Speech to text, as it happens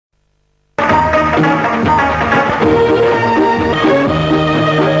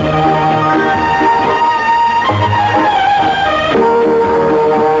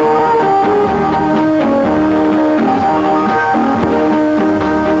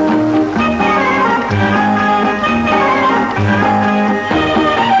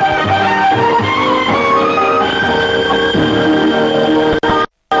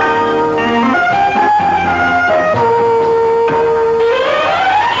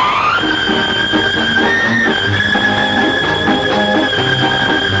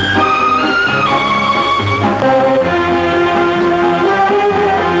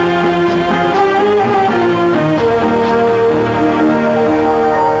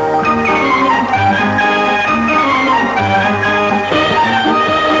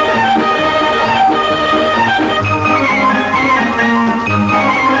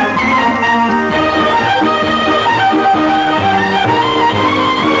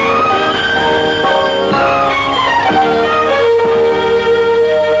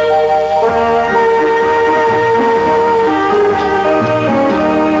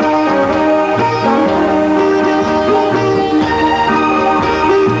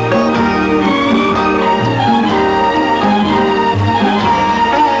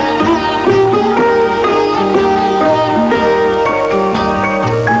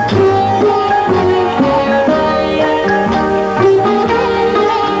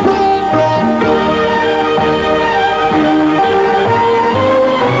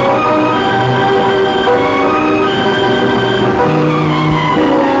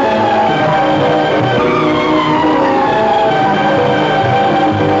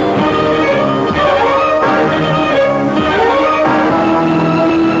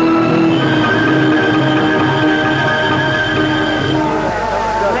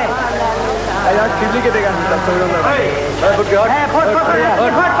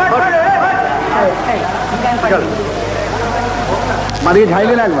মাদিকে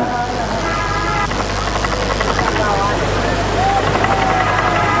ঝাইলে না একবার।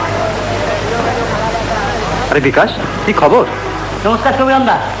 আরে বিকাশ, কি খবর? নমস্কার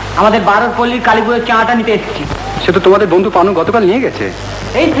সমীরন্দা, আমাদের 12 পল্লীর কালীপুরের চাটা নিতে এসেছি। সে তো তোমাদের বন্ধু পানু গতকাল নিয়ে গেছে।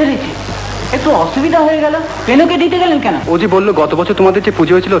 এই ফেলেছি, একটু অসুবিধা হয়ে গেল। পেনুকে দিতে গেলেন কেন? ও যে বললো গত বছর তোমাদের যে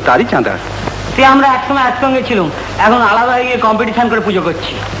পুজো হয়েছিল তারই চাঁদা। সে আমরা একসময় একসঙ্গে ছিলাম, এখন আলাদা হয়ে গিয়ে কম্পিটিশন করে পুজো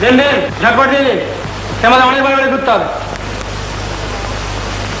করছি। দেন দেন, ঝটপট দিয়ে আমাদের অনেক বাড়ি করতে হবে।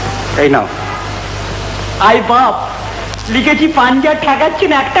 এই নাও। আই বাপ, লিখেছি পাঞ্জাব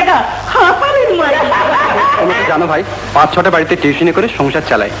ঠেকাচ্ছেন 1 টাকা। তোমরা তো জানো ভাই, 5-6টা বাড়িতে টিউশনি করে সংসার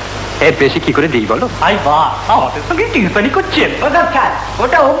চালাই, এর বেশি কি করে দিই বলো? আই বাপ, আমাদের সঙ্গে টিউশনি করছেন?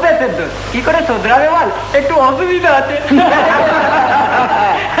 ওটা অভ্যাসের দোষ, কি করে শোধরাবে বল? একটু অসুবিধা আছে।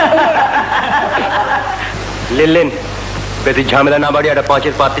 লেন বেশি ঝামেলা না বাড়ি একটা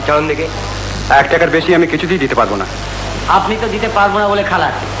 5-এর পাত্রে চালান দেখে। 1 টাকার বেশি আমি কিছুতেই দিতে পারবো না। আপনি তো দিতে পারবো না বলে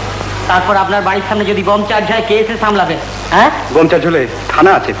খালাস, তারপর আপনার বাড়ির সামনে যদি বোম চার্জ হয় কে এসে সামলাবে? হ্যাঁ, বোম চার্জ হলে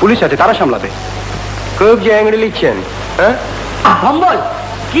থানা আছে, পুলিশ আছে, তারা সামলাবে। খুব যে অ্যাংরি লিখছেন। হ্যাঁ ভম্বল,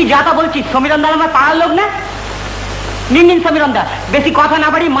 কি যাতা বলছিস? সমীরন্দা আমার পাড়ার লোক না? নিন নিন সমীরন্দা, বেশি কথা না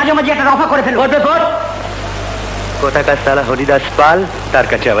বাড়ি মাঝে মাঝে একটা রফা করে ফেলবো। কোথাকার সালা হরিদাস পাল, তার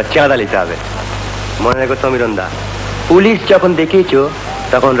কাছে আবার চাঁদা নিতে হবে। মনে রেখো সমীরন্দা, পুলিশ যখন দেখেছো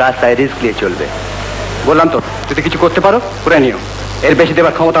তখন রাস্তায় রিস্ক নিয়ে চলবে। বললাম তো, যদি কিছু করতে পারো করে নিও, এর বেশি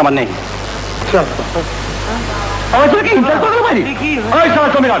দেবার ক্ষমতা আমার নেই।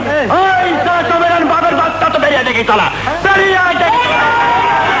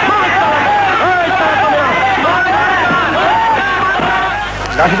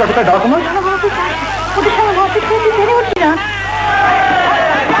 কোথায় দাও তোমার?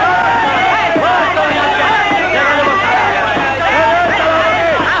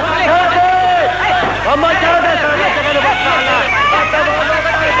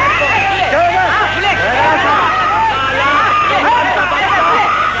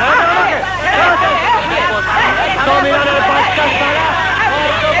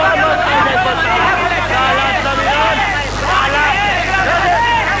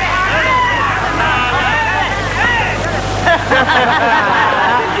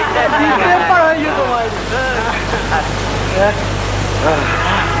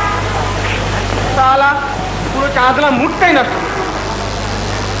 পুরো চাঁদলা মুখটাই নষ্ট।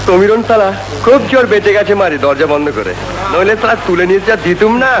 সমীরন সালা খুব জোর বেঁচে গেছে মারি, দরজা বন্ধ করে, নইলে সালা তুলে নিয়ে যা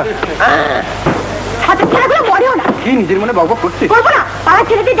দিতুম না। হাতের ছেলেগুলো মরেও না। কি নিজের মনে বকবক করছিস? করবো না, পাড়ার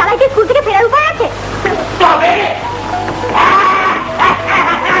ছেলেদের জ্বালাইতে স্কুল থেকে ফেরার উপায় আছে?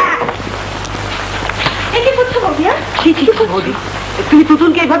 তুমি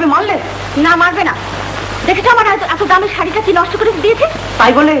তুতুনকে এইভাবে মারলে? না, মারবে না। দেখেছো আমার এত দামের শাড়িটা কি নষ্ট করে দিয়েছে?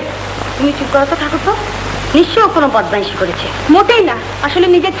 তাই বলে? তুমি চুপ করো তো ঠাকুর তো, নিশ্চয় কোনো বদমাইশি করেছে। মোটেই না, আসলে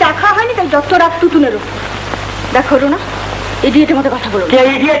নিজের চা খাওয়া হয়নি তাই যত রাত তুতুনের উপর। দেখো রুনা, ইডিয়েটের মতো কথা বলো। কে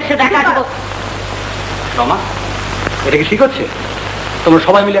ইডিয়েট সে দেখা দেবো। রমা, এটা কি ঠিক হচ্ছে? তোমরা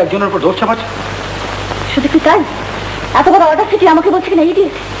সবাই মিলে একজনের উপর দোষ চাপাচ্ছ। শুধু কি তাই? এত বড় অর্ডার সিটি আমাকে বলছে কিনা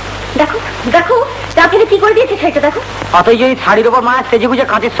ইডিয়েট। দেখো দেখো, চাকরি কি করে দিয়েছে সেটা দেখো। অতই যদি শাড়ির উপর মা সেজে গুজে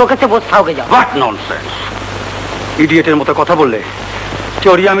কাঁচের শোকেছে বসে থাকবে যাও। What nonsense! ইডিয়েটের মতো কথা বললে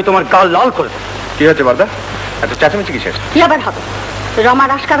চড়িয়ে আমি তোমার গাল লাল করে দেব। কি হচ্ছে বারদা, এত চেঁচামেচি কিসের? কি আবার হবে? রমা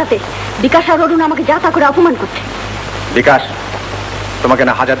রাস কাটাতে বিকাশ আর অরুণ আমাকে যা তা করে অপমান করছে। বিকাশ, তোমাকে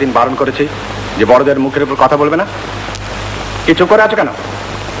না 1000 দিন বারণ করেছি যে বড়দের মুখের উপর কথা বলবে না? কিছু করে আছো কেন?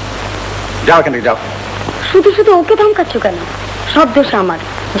 যাও এখান থেকে যাও। শুধু শুধু ওকে ধমকাচ্ছ কেন? সব দোষ আমার,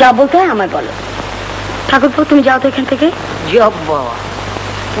 যা বলতে হয় আমায় বলো। ঠাকুরপো, তুমি যাও তো এখান থেকে। জব বাবা,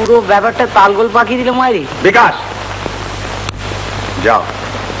 পুরো ব্যাপারটা তালগোল পাকিয়ে দিল মায়েরি। বিকাশ, যাও।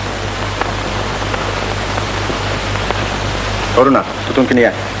 করো না, তুতুনকে নিয়ে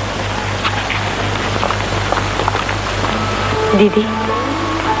আয়। দিদি,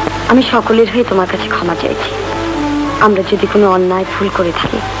 আমি সকলের হয়ে তোমার কাছে ক্ষমা চাইছি। আমরা যদি কোনো অন্যায় ভুল করে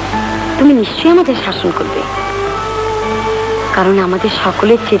থাকি তুমি নিশ্চয়ই আমাদের শাসন করবে, কারণ আমাদের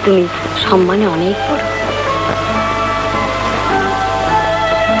সকলের চেয়ে তুমি সম্মানে অনেক বড়।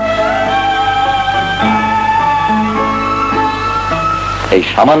 এই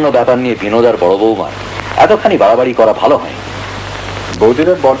সামান্য ব্যাপার নিয়ে বিনোদার বড় বৌমার এতখানি বাড়াবাড়ি করা ভালো হয়। বৌদির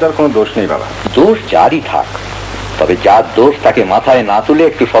বর্দার কোনো দোষ নেই বাবা। দোষ যারই থাক, তবে যার দোষ তাকে মাথায় না তুলে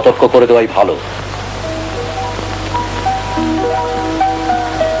একটু সতর্ক করে দেওয়াই ভালো।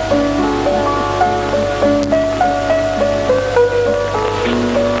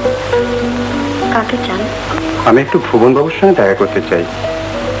 কাকে চান? আমি একটু ভুবন বাবুর সঙ্গে দেখা করতে চাই।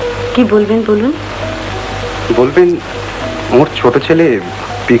 কি বলবেন বলুন। বলবেন ওর ছোট ছেলে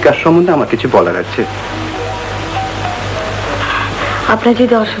বিকাশ সম্বন্ধে আমার কিছু বলার আছে। আপনার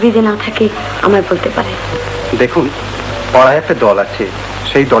যদি অসুবিধে না থাকে আমায় বলতে পারে। দেখুন, পাড়ায় একটা দল আছে,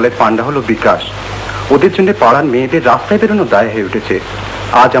 সেই দলের পান্ডা হলো বিকাশ। ওদের জন্য পাড়ার মেয়েদের রাস্তায় বেরোনো দায় হয়ে উঠেছে।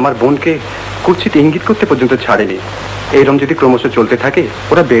 আজ আমার বোনকে কুৎসিত ইঙ্গিত করতে পর্যন্ত ছাড়েনি। এইরকম যদি ক্রমশ চলতে থাকে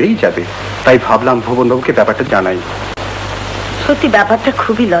ওরা বেড়েই যাবে। তাই ভাবলাম ভুবনবাবুকে ব্যাপারটা জানাই। সত্যি ব্যাপারটা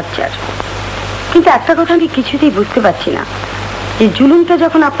খুবই লজ্জার, কিন্তু একটা কথা আমি কিছুতেই বুঝতে পারছি না, যে জুলুমটা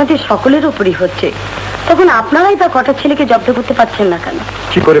যখন আপনাদের সকলের উপরই হচ্ছে তখন আপনারাই বা কটা ছেলেকে জব্দ করতে পারছেন না কেন?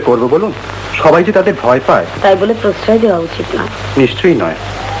 কি করে করবো বলুন? সবাই যে তাদের ভয় পায়। তাই বলে প্রশ্রয় দেওয়া উচিত না। নিশ্চয়ই নয়।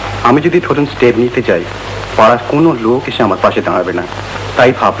 আমি যদি ধরুন স্টেপ নিতে যাই, পাড়ার কোনো লোক এসে আমার পাশে দাঁড়াবে না।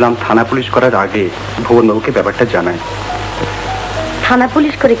 তাই ভাবলাম থানা পুলিশ করার আগে ভুবনবাবুকে ব্যাপারটা জানাই। থানা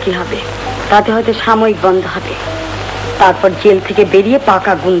পুলিশ করে কি হবে? তাতে হয়তো সাময়িক বন্ধ হবে, তারপর জেল থেকে বেরিয়ে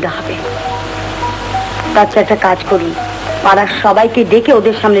পাকা গুন্ডা হবে। তার চেয়ে একটা কাজ করুন, পাড়ার সবাইকে ডেকে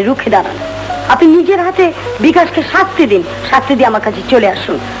ওদের সামনে রুখে দাঁড়ান। আপনি নিজের হাতে বিকাশকে শাস্তি দিন, শাস্তি দিয়ে আমার কাছে চলে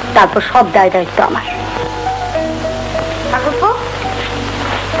আসুন, তারপর সব দায় দায়িত্ব আমার। ঠাকুরপো,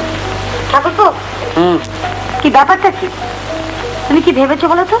 ঠাকুরপো, কি ব্যাপারটা কি? তুমি কি ভেবেছো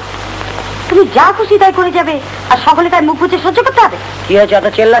বলো তো? তুমি যা খুশি তাই করে যাবে আর সকলে তাই মুখ বুঝে সহ্য করতে হবে? কি হয়েছে, এত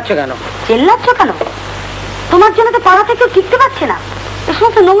চেল্লাচ্ছ কেন? চেল্লাচ্ছ কেন? তোমার জন্য তো পাড়া থেকে টিকতে পারছে না। এই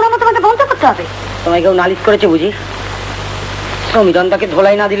সমস্ত নোংরামো তোমাকে বন্ধ করতে হবে। তোমায় কেউ নালিশ করেছে বুঝি? সমীরন্দাকে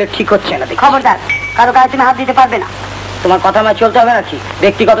ধোলাই না দিলে ঠিক হচ্ছে না। খবরদার, কারো গায়ে তুমি হাত দিতে পারবে না। তোমার কথা আমার চলতে হবে নাকি?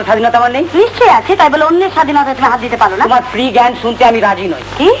 ব্যক্তিগত স্বাধীনতা আমার নেই? নিশ্চয়ই আছে, তাই বলে অন্যের স্বাধীনতা তুমি হাত দিতে পারো না? তোমার ফ্রি জ্ঞান শুনতে আমি রাজি নই।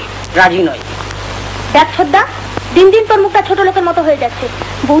 কি? রাজি নই। দেখ ছোটদা, দিন দিন তোর মুখটা ছোট লোকের মতো হয়ে যাচ্ছে।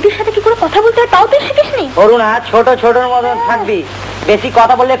 বৌদির সাথে কি করে কথা বলতে হয় তাও তুই শিখিসনি? অরুণা, ছোট ছোটর মতন থাকবি, বেশি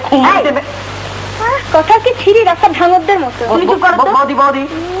কথা বললে খুন দেবে। কথা কি ছিঁড়ি রাস্তা ভাঙরদের মতো। তুমি চুপ করো তো। বৌদি বৌদি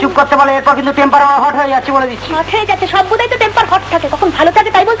চুপ করতে বলে, এরপর কিন্তু টেম্পার হট হয়ে যাচ্ছে বলে দিচ্ছি। হট হয়ে যাচ্ছে, সব বোধহয় তো টেম্পার হট থাকে, কখন ভালো থাকে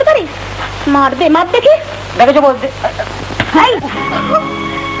তাই বলতে পারিস? মারবে, মার দেখি। দেখেছো বলতে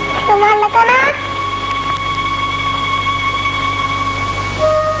তোমার লাগা না।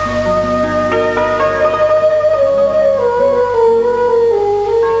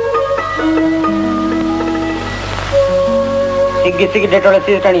 শিগগির ডেটলের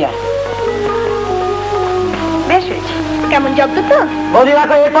সিরিজটা নিয়ে আয়। বেশ হয়েছে। কেমন জব্দ তো? বৌদি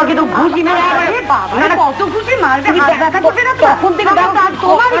দেখো, এরপর কিন্তু ঘুষি মেরে কত খুশি মারবে, হাত ব্যথা করবে না তো? তখন থেকে দাও,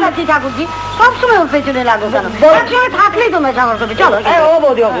 তোমারই কাছে ঠাকুরজি, সবসময় ওর পেছনে লাগো কেন? একসময় থাকলেই তোমরা ঝগড়া করবে। চলো ও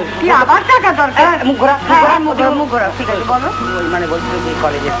বৌদি, ও কি আবার টাকা দরকার? মুখ ঘোরা, মুখ ঘোরা। ঠিক আছে, বলো। মানে বলছিল যে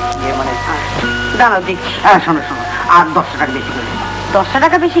কলেজে গিয়ে মানে দাঁড়াও দেখছি। হ্যাঁ শোনো শোনো, আর 10 টাকা বেশি করে। 10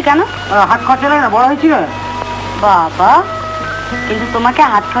 টাকা বেশি কেন? হাত খরচা লাগে না, বড় হয়েছিল। বাবা, কিন্তু তোমাকে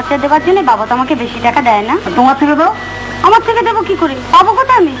হাত খরচা দেওয়ার জন্য বাবা তোমাকে বেশি টাকা দেয় না। তোমার থেকে দাও। আমার থেকে দেবো কি করে? পাবো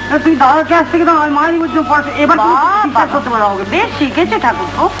কোথায় আমি? তুমি দাদার কাছ থেকে দাও, আমি মায়ের বলছি এবার বিশ্বাস করতে পারো আমাকে। বেশ শিখেছো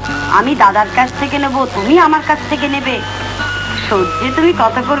ঠাকুরপো, আমি দাদার কাছ থেকে নেবো, তুমি আমার কাছ থেকে নেবে। সহ্যে তুমি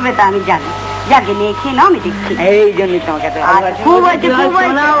কত করবে তা আমি জানি। যাকে নিয়ে খেয়ে নাও, আমি দেখছি। এই জন্যই তোমাকে এত ভালো লাগছে। খুব হয়েছে, খুব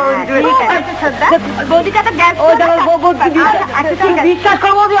হয়েছে। ঠিক আছে, শ্রদ্ধা। বৌদিটা তো গ্যাস করে দাও। আচ্ছা, ঠিক আছে। বিশ্বাস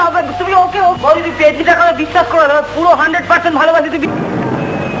করো বৌদি, তুমি ওকে বৌদি তুমি পেটটা করে বিশ্বাস করো, পুরো 100% ভালোবাসি তুমি।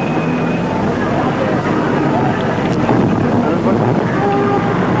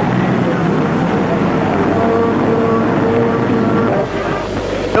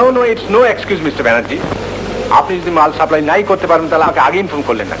 No, it's no excuse, Mr. Banerjee. আপনি যদি মাল সাপ্লাই নাই করতে পারেন তাহলে আমাকে আগে ইনফর্ম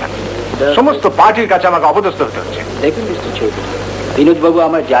করলেন না কেন? সমস্ত পার্টির কাছে আমাকে অপদস্থ হতে হচ্ছে। দেখুন মিস্টার চৌধুরী, বিনোদবাবু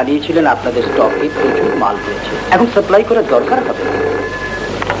আমার জানিয়েছিলেন আপনাদের স্টকে প্রচুর মাল রয়েছে, এখন সাপ্লাই করার দরকার হবে।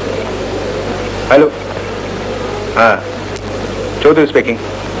 হ্যালো, হ্যাঁ চৌধুরী স্পিকিং।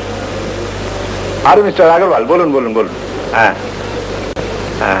 আরে মিস্টার আগরওয়াল, বলুন বলুন বলুন। হ্যাঁ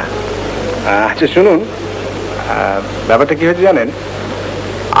হ্যাঁ, আচ্ছা শুনুন, ব্যাপারটা কি হয়েছে জানেন?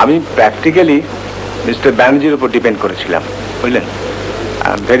 আমি প্র্যাকটিক্যালি মিস্টার ব্যানার্জির উপর ডিপেন্ড করেছিলাম, বুঝলেন? I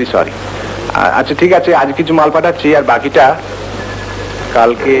am very sorry. আচ্ছা ঠিক আছে, আজ কিছু মাল পাঠাচ্ছি আর বাকিটা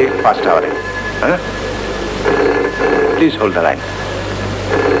কালকে 1st আওয়ারে। হ্যাঁ, please hold the line.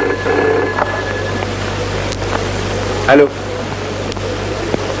 Hello,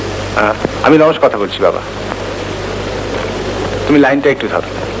 আমি নমস কথা বলছি বাবা, তুমি লাইনটা একটু ধরো।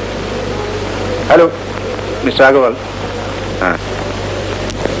 Hello mister Agarwal. হ্যাঁ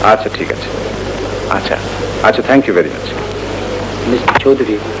আচ্ছা ঠিক আছে, আচ্ছা আচ্ছা, thank you very much. Mister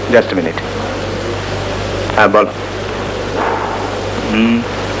Chowdhury, just a minute. হ্যাঁ বলো।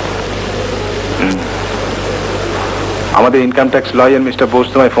 আমাদের income tax lawyer mister Bose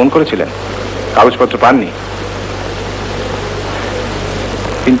তোমায় ফোন করেছিলেন, কাগজপত্র পাননি?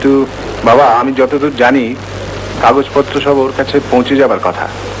 কিন্তু বাবা আমি যতদূর জানি কাগজপত্র সব ওর কাছে পৌঁছে যাবার কথা।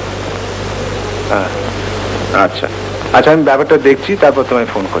 হ্যাঁ আচ্ছা আচ্ছা, আমি ব্যাপারটা দেখছি, তারপর তোমায়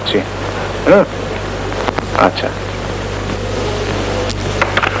ফোন করছি। হ্যাঁ, আচ্ছা।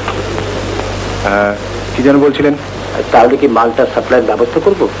 কি যেন বলছিলেন? তাহলে কি মালটা সাপ্লাইয়ের ব্যবস্থা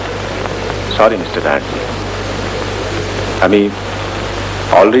করব? সরি মিস্টার ব্যানার্জি, আমি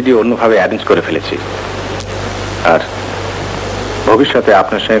অলরেডি অন্যভাবে অ্যারেঞ্জ করে ফেলেছি। আর ভবিষ্যতে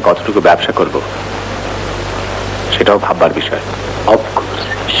আপনার সঙ্গে কতটুকু ব্যবসা করব সেটাও ভাববার বিষয়। অফকোর্স,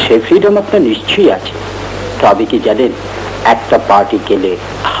 সে ফ্রিডম আপনার নিশ্চয়ই আছে। তবে কি জানেন, একটা পার্টি গেলে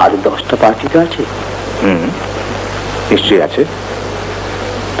আর 10টা পার্টি তো আছে। নিশ্চয়ই আছে।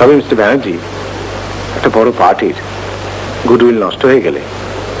 তবে মিস্টার ব্যানার্জি, একটা বড় পার্টির গুডউইল নষ্ট হয়ে গেলে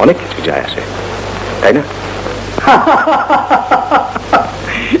অনেক কিছু যায় আসে, তাই না?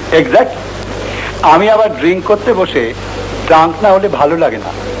 এক্স্যাক্ট। আমি আবার ড্রিঙ্ক করতে বসে ড্রাঙ্ক না হলে ভালো লাগে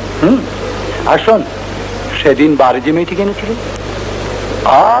না। আর শোন, সেদিন বারে যে মেয়েটি কিনেছিলি,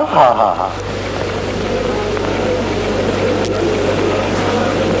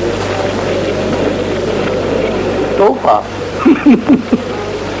 তোফা।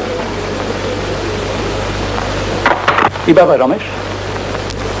 কি ব্যাপার রমেশ?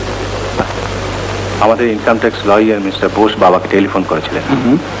 আমাদের income tax lawyer mister Bose বাবাকে টেলিফোন করেছিলেন।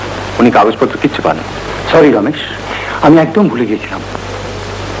 উনি কাগজপত্র কিচ্ছু পান। সরি রমেশ, আমি একদম ভুলে গেছিলাম।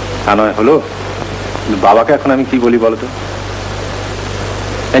 তা নয় হলো, বাবাকে এখন আমি কি বলি বলো তো?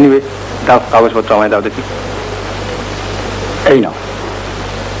 এনিওয়ে, দাও কাগজপত্র আমায় দাও দেখি। এই নাও।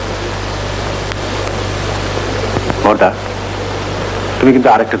 বর্দা, তুমি কিন্তু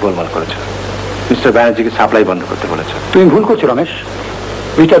আরেকটা গোলমাল করেছো। মিস্টার ব্যানার্জিকে সাপ্লাই বন্ধ করতে বলেছো। তুমি ভুল করছো রমেশ।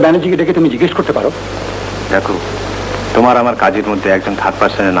 মিস্টার ব্যানার্জিকে ডেকে তুমি জিজ্ঞেস করতে পারো। দেখো, তোমার আমার কাজের মধ্যে একজন থার্ড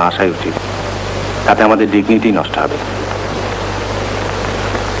পার্সনে না আসাই উচিত। তাতে আমাদের ডিগনিটি নষ্ট হবে।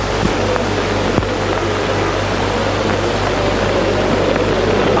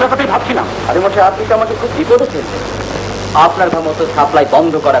 ভাবছিলাম, আরে মোটে আপনি তো আমাকে খুব বিপদে ফেলছেন। আপনার মতো সাপ্লাই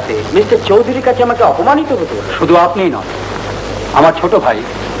বন্ধ করাতে মিস্টার চৌধুরীর কাছে আমাকে অপমানিত হতে হলো। শুধু আপনিই নন, আমার ছোট ভাই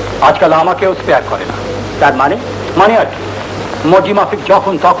আজকাল আমাকেও স্পেয়ার করে না। তার মানে আর কি? মর্জি মাফিক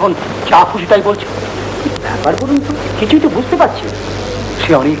যখন তখন যা খুশি তাই বলছে। ব্যাপার বলুন তো, কিছুই তো বুঝতে পারছি।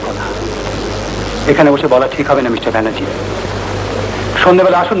 সে অনেক কথা এখানে বসে বলা ঠিক হবে না মিস্টার ব্যানার্জি।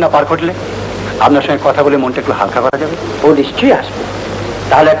 সন্ধ্যেবেলা আসুন না পার করলে, আপনার সঙ্গে কথা বলে মনটা একটু হালকা করা যাবে। ও নিশ্চয়ই আসবে।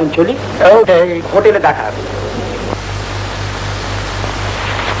 তাহলে এখন চলি, হোটেলে দেখা হবে।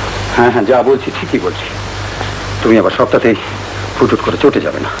 হ্যাঁ হ্যাঁ, যা বলছি ঠিকই বলছি। তুমি আবার সপ্তাহতেই ফুটুট করে চটে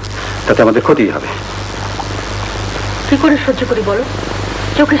যাবে না, তাতে আমাদের ক্ষতিই হবে। কি করে সহ্য করি বলো?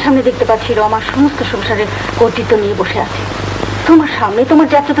 চোখের সামনে দেখতে পাচ্ছিল আমার সমস্ত সংসারের কর্তৃত্ব নিয়ে বসে আছে। তোমার সামনে তোমার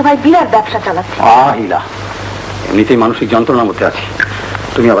জ্যাঠাতো ভাই বিরাট ব্যবসা চালাচ্ছে। আহিলা, এমনিতেই মানসিক যন্ত্রণার মধ্যে আছি,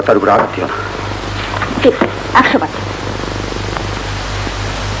 তুমি আবার তার উপর আঘাত দিও না। ঠিক 100 বার।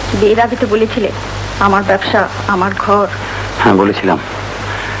 বিয়ের আগে তো বলেছিলে আমার ব্যবসা আমার ঘর। হ্যাঁ বলেছিলাম।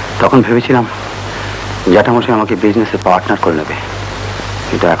 তখন ভেবেছিলাম জ্যাঠামশাই আমাকে বিজনেসে পার্টনার করে নেবে,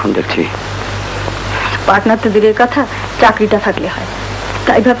 কিন্তু এখন দেখছি পার্টনার তো দূরের কথা, চাকরিটা থাকলে হয়।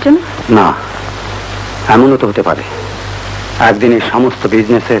 তাই ভাবছো না? না, এমনও তো হতে পারে একদিন এই সমস্ত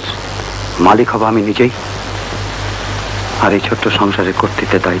বিজনেসের মালিক হব আমি নিজেই, আর এই ছোট্ট সংসারের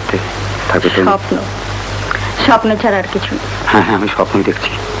কর্তৃত্বের দায়িত্বে থাকবে তুমি। স্বপ্ন, স্বপ্ন ছাড়া আর কিছু। হ্যাঁ হ্যাঁ, আমি স্বপ্নই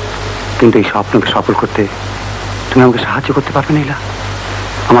দেখছি, কিন্তু এই স্বপ্নকে সফল করতে তুমি আমাকে সাহায্য করতে পারবে না?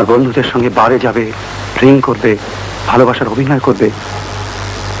 আমার বন্ধুদের সঙ্গে বারে যাবে, ড্রিঙ্ক করবে, ভালোবাসার অভিনয় করবে,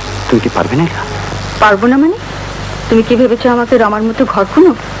 তুমি কি পারবে না? পারবো না মানে? তুমি কি ভেবেছো আমাকে রমার মতো ঘর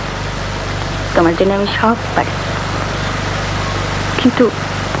কোনো? তোমার জন্য আমি সব পারি, কিন্তু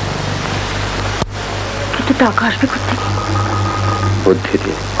কিন্তু টাকা আসবে করতে বুদ্ধি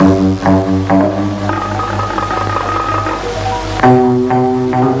দিয়ে।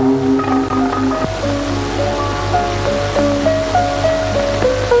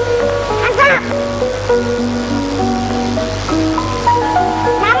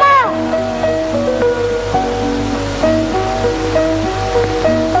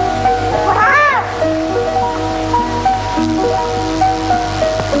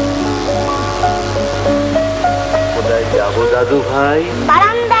 দাদু ভাই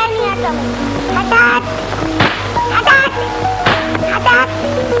বারান্দায় নিয়ে চলো। হঠাৎ হঠাৎ হঠাৎ।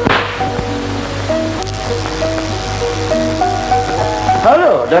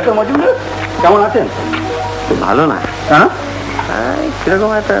 হ্যালো ডাক্তার মজুমদার, কেমন আছেন? ভালো না? হ্যাঁ,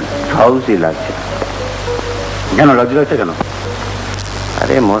 কিরকম একটা হাউসই লাগছে। কেন লজ্জা লাগছে কেন?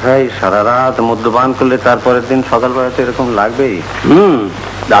 আরে মশাই, সারা রাত মদ্যপান করলে তারপরের দিন সকালবেলা তো এরকম লাগবেই।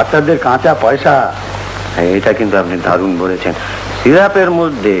 ডাক্তারদের কাঁচা পয়সা। এটা কিন্তু আপনি দারুণ বলেছেন। সিরাপের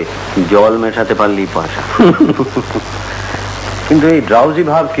মধ্যে জল মেশাতে পারলেই পয়সা। কিন্তু এই ড্রাউজি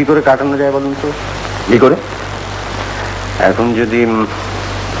ভাব কি করে কাটানো যায় বলুন তো? কি করে? এখন যদি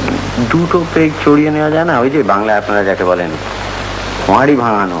দুটো পেগ চড়িয়ে নেওয়া যায় না, ওই যে বাংলায় আপনারা যাকে বলেন হাঁড়ি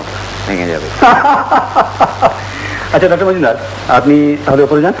ভাঙানো, ভেঙে যাবে। আচ্ছা ডক্টর মজুমদার, আপনি তাহলে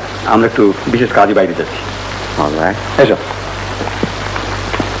ওপরে যান, আমরা একটু বিশেষ কাজে বাইরে যাচ্ছি। এসো।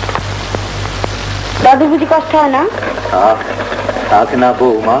 দাদু বুঝি কষ্ট হয় না? থাক না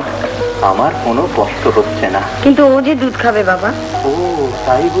বৌমা, আমার কোনো কষ্ট হচ্ছে না। কিন্তু ও যে দুধ খাবে বাবা। ও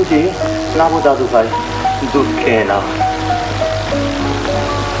তাই বুঝি? নামো দাদু ভাই, দুধ খেয়ে নাও।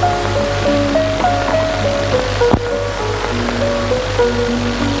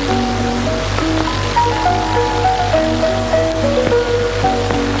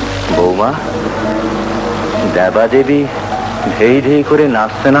 বৌমা, দেবা দেবী ধেই ধেই করে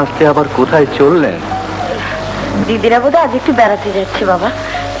নাচতে নাচতে আবার কোথায় চললেন? দিদিরা বোধ আজ একটু বেড়াতে যাচ্ছে বাবা,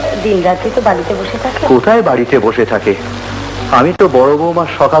 দিন রাত্রি তো বাড়িতে বসে থাকে। কোথায় বাড়িতে বসে থাকে? আমি তো বড় বৌমার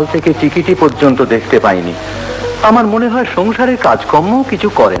সকাল থেকে টিকিটি পর্যন্ত দেখতে পাইনি। আমার মনে হয় সংসারের কাজকর্ম কিছু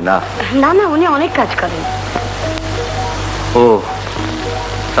করে না। না না, উনি অনেক কাজ করেন। ও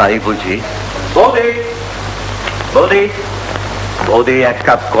তাই বুঝি? বৌদি, বৌদি, বৌদি, এক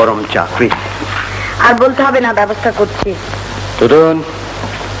কাপ গরম চা প্লিজ। আর বলতে হবে না, ব্যবস্থা করছি। তরুণ,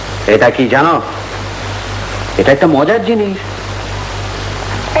 এটা কি জানো? এটা একটা মজার জিনিস।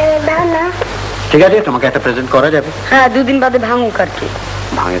 ঠিক আছে, তোমাকে একটা প্রেজেন্ট করা যাবে। হ্যাঁ, দুদিন বাদে ভাঙুক আর কি।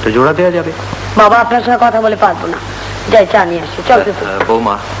 ভাঙে তো জোড়া দেওয়া যাবে। বাবা আপনার সঙ্গে কথা বলে পারবো না, যাই চা নিয়ে আসি। চল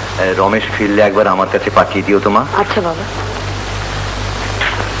বৌমা, রমেশ ফিরলে একবার আমার কাছে পাঠিয়ে দিও তোমা। আচ্ছা বাবা।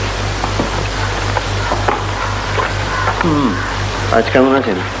 আজ কেমন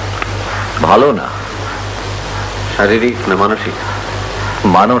আছেন? ভালো না। শারীরিক না মানসিক?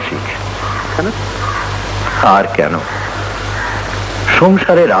 মানসিক। কেন? আর কেন,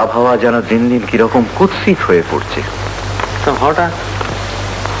 সংসারের আবহাওয়া যেন দিন দিন কিরকম কুৎসিত হয়ে পড়ছে। হঠাৎ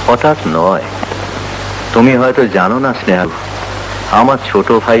হঠাৎ নয়, তুমি হয়তো জানো না স্নেহা, আমার ছোট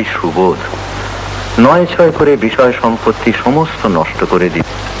ভাই সুবোধ 9-6 করে বিষয় সম্পত্তি সমস্ত নষ্ট করে দিল।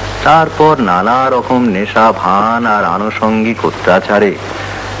 তারপর নানা রকম নেশা ভান আর আনুষঙ্গিক অত্যাচারে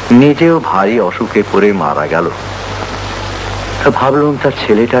নিজেও ভারী অসুখে পড়ে মারা গেল। তা ভাবলাম তার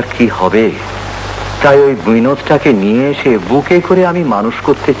ছেলেটার কি হবে, তাই ওই বিনোদটাকে নিয়ে এসে বুকে করে আমি মানুষ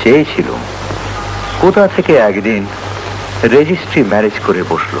করতে চেয়েছিলাম। কোথা থেকে একদিন রেজিস্ট্রি ম্যারেজ করে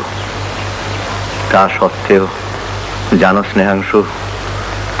বসলো। তা সত্ত্বেও জানো স্নেহাংশু,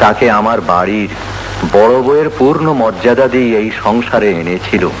 তাকে আমার বাড়ির বড় বউয়ের পূর্ণ মর্যাদা দিয়ে এই সংসারে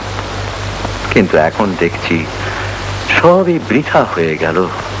এনেছিল, কিন্তু এখন দেখছি সবই বৃথা হয়ে গেল।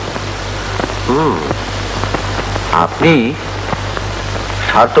 আপনি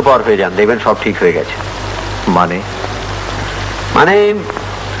স্বার্থপর হয়ে যান, দেখবেন সব ঠিক হয়ে গেছে। মানে মানে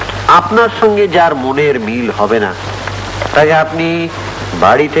আপনার সঙ্গে যার মনের মিল হবে না, তাকে আপনি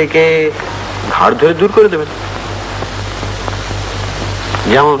বাড়ি থেকে ঘাড় ধরে দূর করে দেবেন।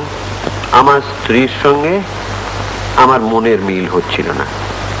 যেমন আমার স্ত্রীর সঙ্গে আমার মনের মিল হচ্ছিল না,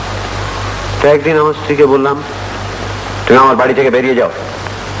 তো একদিন আমার স্ত্রীকে বললাম, তুমি আমার বাড়ি থেকে বেরিয়ে যাও।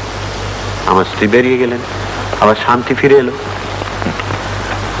 আমার স্ত্রী বেরিয়ে গেলেন, আবার শান্তি ফিরে এলো।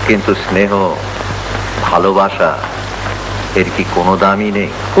 কিন্তু স্নেহ, ভালোবাসা, এর কি কোনো দামই নেই?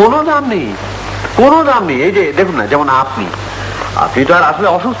 কোনো দাম নেই, কোনো দাম নেই। এই যে দেখুন না, যেমন আপনি তো আর আসলে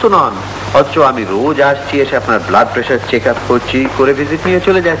অসুস্থ নন, অথচ আমি রোজ আসছি, এসে আপনার ব্লাড প্রেশার চেক আপ করছি, করে ভিজিট নিয়ে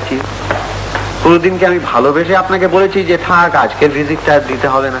চলে যাচ্ছি। কোনোদিনকে আমি ভালোবেসে আপনাকে বলেছি যে থাক, আজকের ভিজিটটা দিতে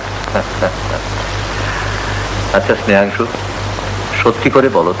হবে না? আচ্ছা স্নেহাংশু, সত্যি করে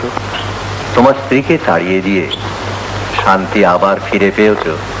বলো তো, তোমার স্ত্রীকে তাড়িয়ে দিয়ে শান্তি আবার ফিরে পেয়েছ?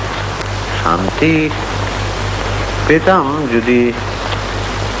 শান্তি পেতাম যদি।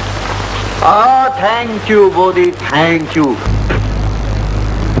 থ্যাংক ইউ বৌদি, থ্যাংক ইউ।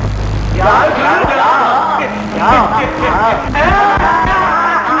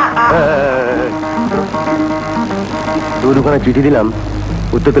 তোর ওখানে চিঠি দিলাম,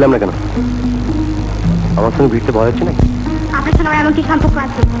 উত্তর পেলাম না কেন? আমার সঙ্গে ভিড়তে ভয় হচ্ছে নাকি? আপনার সঙ্গে এমন কি সম্পর্ক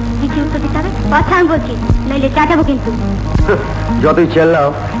আছে চিঠি উত্তর দিতে হবে? কথা আমি বলছি, নাইলে চাটাবো কিন্তু। যতই চেল্লাও,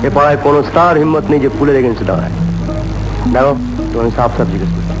 এ পাড়ায় কোনো স্টার হিম্মত নেই যে ফুলের এগেন্সে দাঁড়ায়। দেখো, তুমি সাফ সাফ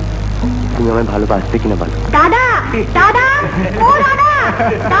জিজ্ঞেস করছি, তুমি আমায় ভালোবাসতে কিনা বলো। দাদা, দাদা, ও দাদা,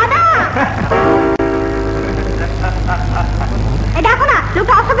 দাদা, এই দেখো না,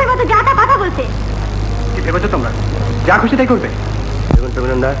 লোকটা অসভ্যের মতো যা তা কথা বলছে। কি ভেবেছো তোমরা? যা খুশি তাই করবে? দেখুন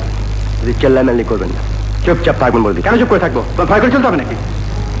তবিনন্দা, যদি চেল্লামেল্লি করবেন না, চুপচাপ থাকবেন বলবি। কেন চুপ করে থাকবো? তোমার ভয় করে চলতে হবে নাকি?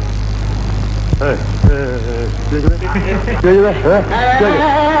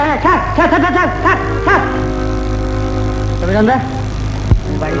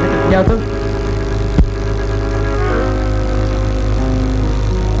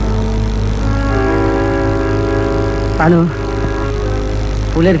 পানু,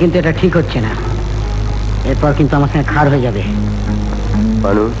 ফুলের কিন্তু এটা ঠিক হচ্ছে না, এরপর কিন্তু আমার সঙ্গে খাড় হয়ে যাবে।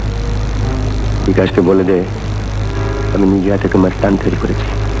 পানু, বিকাশকে বলে দে আমি নিজে হাতে মস্তান তৈরি করেছি।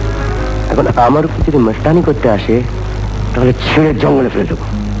 এখন আমার উপর যদি মস্তানি করতে আসে তাহলে ছেড়ে জঙ্গলে ফেলে দেবো।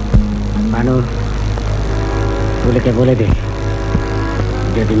 পানু, ফুলকে বলে দে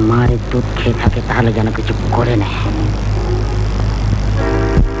যদি মায়ের দুধ খেয়ে থাকে তাহলে যেন কিছু করে নেয়।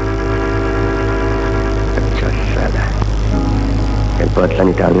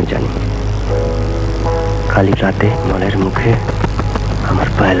 বদলানিটা আমি জানি। খালি রাতে মনের মুখে আমার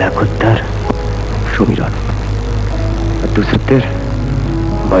পয়লা কুত্তার সুমিরন, আর দুসুদের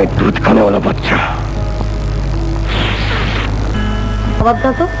মায়ের দুধ খানেওয়ালা বাচ্চা।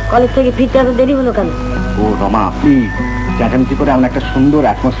 বাবা তো কলেজ থেকে ফিরতে এত দেরি হলো কেন? ও রমা, আপনি চেঁচামেচি করে আমরা একটা সুন্দর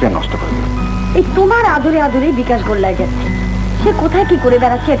অ্যাটমসফিয়ার নষ্ট করে দিই। এই তোমার আদরে আদরে বিকাশ গোল্লায় যাচ্ছে, সে কোথায় কি করে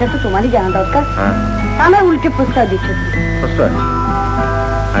বেড়াচ্ছে এটা তো তোমারই জানা দরকার। আমার উল্টে প্রস্তাব দিচ্ছ।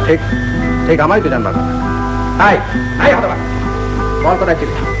 ঠিক ঠিক, আমারই তো জানবার কথা। বল কোথায়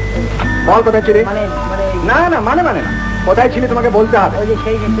ছিলি, বল কোথায় ছিলি? না না মানে মানে না, কোথায় ছিলি তোমাকে বলতে হবে।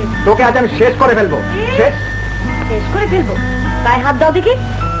 তোকে আজ আমি শেষ করে ফেলবো। শেষ করে ফেলবো? তাই হাত দাও দেখি।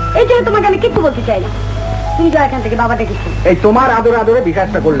 এই জন্য তোমাকে আমি কিচ্ছু বলতে চাই না, তুমি যাও এখান থেকে, বাবা ডেকেছি। এই তোমার আদরে আদরে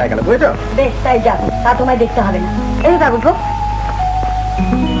বিকাশটা গোল্লায় গেল, বুঝেছো? বেশ, তাই যাও, তা তোমায় দেখতে হবে না। এই তা উঠো।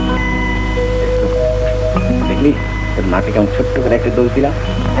 দেখলি তোর মাকে কেমন ছোট্ট করে একটা দোষ দিলাম।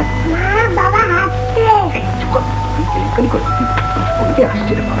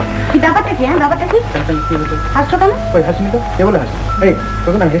 ব্যাপারটা কি? ব্যাপারটা কি? হাসছো কেন? হাসিনি তো, কে বলে হাসি? এই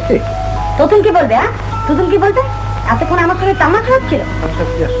তোকে না হেসছি। তুতুল কি বলবে? তুতুল কি বলবে? এতক্ষণ আমার সঙ্গে তামাশা হচ্ছিল।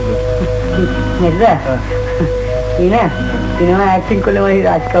 অ্যাক্টিং করলে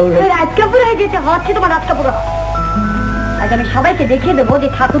রাজ কাপুর হয়ে যেতে হচ্ছে তোমার রাজ কাপুর। আজ আমি সবাইকে দেখিয়ে দেবো যে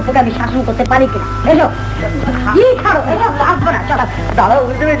ঠাকুরকে আমি শাসন করতে পারি কিনা। এসো দাঁড়াও,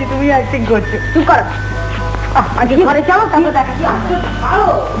 বুঝতে পেরেছি তুমি অ্যাক্টিং করছো। চুপ করো, আজকে ঘরে চলো, তারপর দেখাচ্ছি।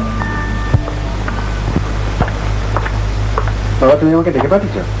 বাবা তুমি আমাকে দেখে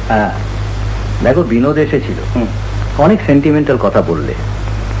পাচ্ছ? হ্যাঁ দেখো, বিনোদ এসেছিল, অনেক সেন্টিমেন্টাল কথা বললে,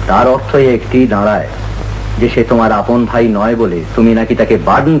 তার অর্থ একটি দাঁড়ায় যে সে তোমার আপন ভাই নয় বলে তুমি নাকি তাকে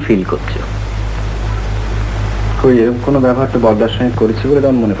বার্ডেন ফিল করছো। কই এরকম কোনো ব্যবহার তো বরদার সঙ্গে করেছি বলে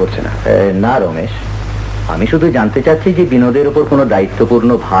তেমন মনে পড়ছে না। না রমেশ, আমি শুধু জানতে চাচ্ছি যে বিনোদের উপর কোনো দায়িত্বপূর্ণ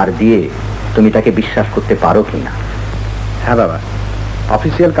ভার দিয়ে তুমি তাকে বিশ্বাস করতে পারো কিনা। হ্যাঁ বাবা,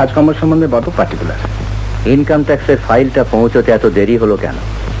 অফিসিয়াল কাজকর্ম সম্বন্ধে বড় পার্টিকুলার। ইনকাম ট্যাক্সের ফাইলটা পৌঁছতে এত দেরি হলো কেন?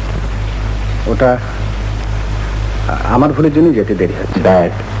 ওটা আমার ভুলের জন্যই যেতে দেরি হচ্ছে।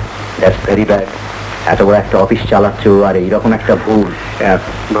 Bad, that's very bad. এত বড় একটা অফিস চালাচ্ছ আর এইরকম একটা ভুল।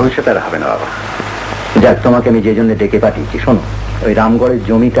 ভবিষ্যতে আর হবে না বাবা। যাক, তোমাকে আমি যে জন্য ডেকে পাঠিয়েছি, শোনো, ওই রামগড়ের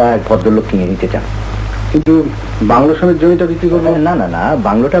জমিটা এক ভদ্রলোক কিনে নিতে চান। কিন্তু বাংলো সমেত জমিটা বিক্রি করবো? না না না,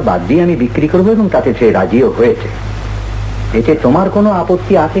 বাংলোটা বাদ দিয়ে আমি বিক্রি করবো এবং তাতে সে রাজিও হয়েছে। এতে তোমার কোনো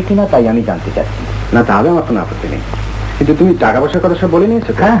আপত্তি আছে কিনা তাই আমি জানতে চাচ্ছি। না, তাহলে আমার কোনো আপত্তি নেই, কিন্তু তুমি টাকা পয়সার কথা সব বলে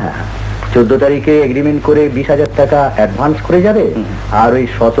নিয়েছো? হ্যাঁ হ্যাঁ, 14 তারিখে এগ্রিমেন্ট করে 20,000 টাকা অ্যাডভান্স করে যাবে, আর ওই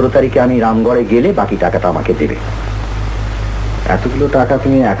 17 তারিখে আমি রামগড়ে গেলে বাকি টাকাটা আমাকে দেবে। এতগুলো টাকা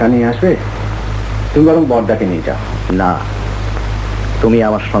তুমি একা নিয়ে আসবে? তুমি বরং বড়দাকে নিয়ে যাও। না, তুমি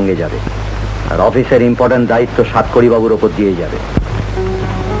আমার সঙ্গে যাবে, আর অফিসের ইম্পর্টেন্ট দায়িত্ব সাতকড়ি বাবুর ওপর দিয়ে যাবে।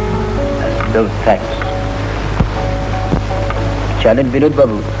 চলেন বিনোদ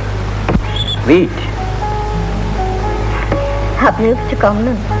বাবু, রিট। আপনিও কিছু কম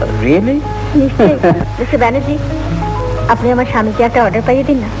নন। রিয়েলি? নিশ্চয়ই। মিস্টার ব্যানার্জি, আপনি আমার স্বামীকে একটা অর্ডার পাইয়ে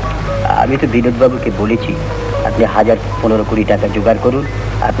দিন না। আমি তো বিনোদ বাবুকে বলেছি আপনি 1,000-15 টাকা জোগাড় করুন,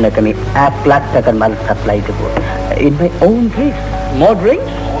 আপনাকে আমি 1 লাখ টাকার মাল সাপ্লাই দেবো। In my own drink. More drink?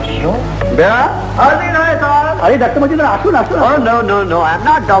 আরে ডাক্তার মজুমদার, আসুন আসুন। No no no, I am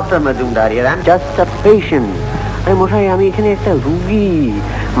not doctor Majumdar, I am just a patient. আরে মশাই, আমি এখানে একটা রুগী,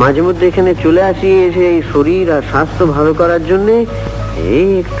 মাঝে মধ্যে এখানে চলে আসি এসে এই শরীর আর স্বাস্থ্য ভালো করার জন্য এই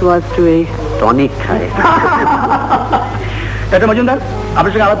একটু আধটু এই টনিক খায়। ডাক্তার মজুমদার,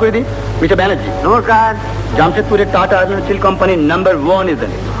 আপনার সঙ্গে আলাপ করে দিই। মিস্টার ব্যানার্জি। নমস্কার। জামশেদপুরের টাটা স্টিল কোম্পানির নাম্বার 1 ইজ দ্য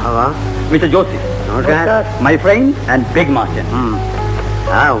বাবা। মিস্টার জোশী। নমস্কার। My friend and big master.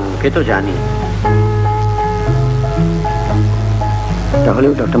 হ্যাঁ, ওকে তো জানি।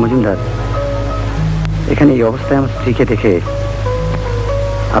 তাহলেও ডক্টর মজুমদার, এখানে এই অবস্থায় আমার স্ত্রীকে দেখে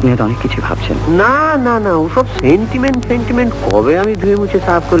আপনি হয়তো অনেক কিছু ভাবছেন। না না না, ওসব সেন্টিমেন্ট কবে আমি ধুয়ে মুছে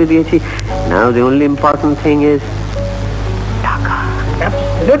সাফ করে দিয়েছি। নাও the only important thing is টাকা।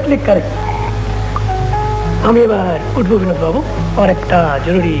 Absolutely correct. আমি এবার উঠবো বিনোদ বাবু, আর একটা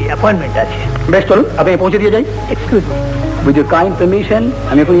জরুরি অ্যাপয়েন্টমেন্ট আছে। বেশ, চলুন আপনি পৌঁছে দিয়ে যাই। Excuse me. With your kind permission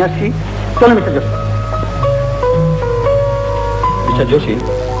আমি এখনই আসছি। চলুন মিস্টার জোশী। মিস্টার যোশী,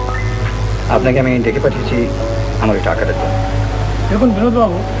 আপনাকে আমি ডেকে পাঠিয়েছি আমার এই টাকাটার জন্য। দেখুন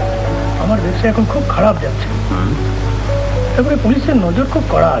বিনোদবাবু, আমার ব্যবসা এখন খুব খারাপ যাচ্ছে। তারপরে পুলিশের নজর খুব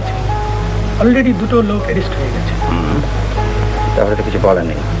কড়া আছে। অলরেডি 2টো লোক অ্যারেস্ট হয়ে গেছে। তাহলে তো কিছু বলার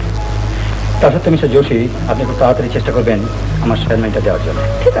নেই। তার সত্ত্বেও মিস্টার যোশী, আপনি খুব তাড়াতাড়ি চেষ্টা করবেন আমার সেটেলমেন্টটা দেওয়ার জন্য।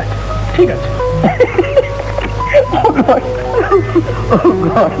 ঠিক আছে, ঠিক আছে।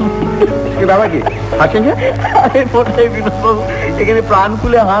 বাবা কি হাসছেন? বিনোদবাবু, এখানে প্রাণ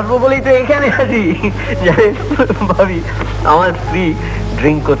খুলে হাসবো বলেই তো এখানে আছি। ভাবি, আমার স্ত্রী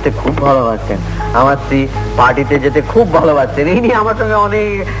ড্রিঙ্ক করতে খুব ভালোবাসতেন, আমার স্ত্রী পার্টিতে যেতে খুব ভালোবাসতেন। এই নিয়ে আমার সঙ্গে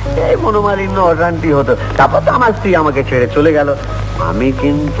অনেক মনোমালিন্য অশান্তি হতো। তারপর তো আমার স্ত্রী আমাকে ছেড়ে চলে গেল। আমি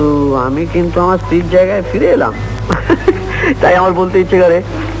কিন্তু আমার স্ত্রীর জায়গায় ফিরে এলাম। তাই আমার বলতে ইচ্ছে করে,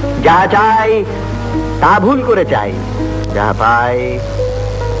 যা চাই তা ভুল করে চাই, যা পাই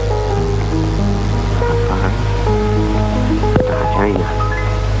তা চাই না।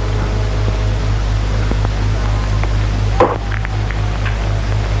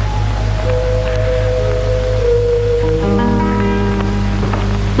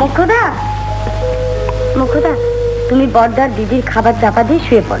 মুখুদা, মুখুদা, তুমি বড়দার দিদির খাবার চাপা দিয়ে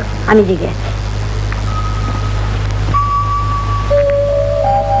শুয়ে পড়ো, আমি জেগে আছি।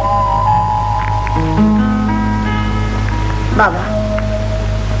 বাবা,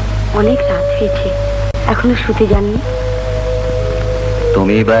 অনেক রাত হয়েছে, এখনো শুতে যাননি?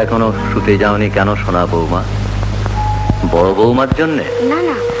 তুমি বা এখনো শুতে যাওনি কেন সোনা বৌমা? বড় বৌমার জন্যে? না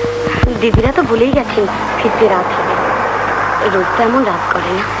না, দিদিরা তো বলেই গেছেন ফিরতে রাত হবে। রোজ তো এমন রাত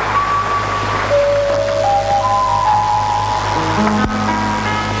করে না।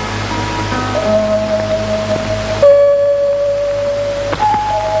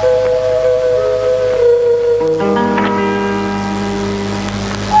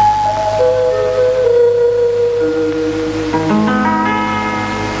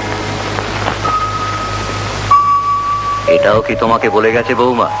 এটাও কি তোমাকে বলে গেছে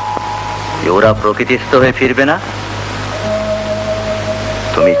বৌমা যে ওরা প্রকৃতিস্থ হয়ে ফিরবে না?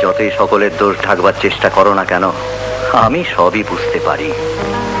 তুমি যতই সকলের দোষ ঢাকবার চেষ্টা করো না কেন, আমি সবই বুঝতে পারি।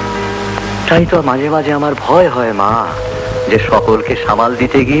 তাই তো মাঝে মাঝে আমার ভয় হয় মা, যে সকলকে সামাল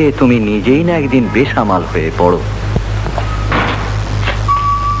দিতে গিয়ে তুমি নিজেই না একদিন বেসামাল হয়ে পড়ো।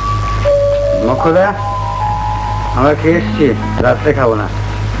 মুখুদা, আমরা খেয়ে এসছি, রাত্রে খাবো না।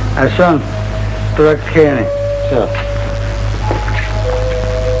 আর শোন, তোরা খেয়ে নে। চল।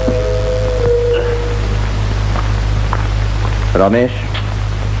 রমেশ,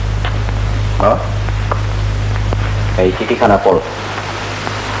 এই চিঠিখানা পড়ো।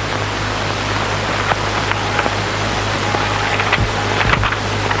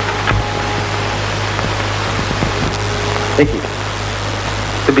 দেখি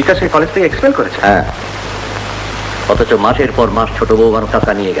তো বিকাশের কলেজ থেকে এক্সপেল করেছে। হ্যাঁ, অথচ মাসের পর মাস ছোট বৌমার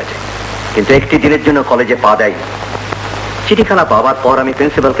টাকা নিয়ে গেছে, কিন্তু একটি দিনের জন্য কলেজে পা দেয়নি। চিঠিখানা পাওয়ার পর আমি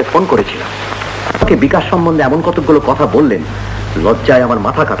প্রিন্সিপালকে ফোন করেছিলাম। ওকে বিকাশ সম্বন্ধে এমন কতগুলো কথা বললেন, লজ্জায় আমার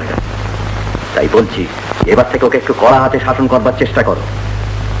মাথা কাটা গেল। তাই বলছি, এবার থেকে ওকে একটু কড়া হাতে শাসন করবার চেষ্টা করো।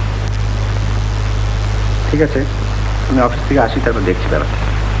 ঠিক আছে, আমি অফিস থেকে আসি, তারপর দেখছি ব্যাপারটা।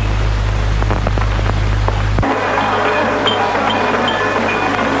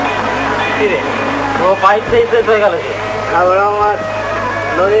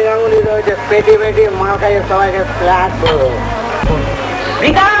 নদীর আঙুলি রয়েছে, পেটি পেটি মাল খাইয়ে সবাইকে ফ্ল্যাট করো।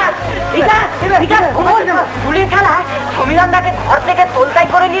 চুলের খেলা সমীরন্দাকে ঘর থেকে তোলতাই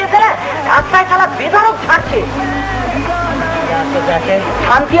করে নিয়েছে, রাস্তায় খেলা বেদরক ছাড়ছে।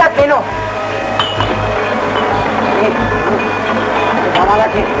 শান্তি আর পেনো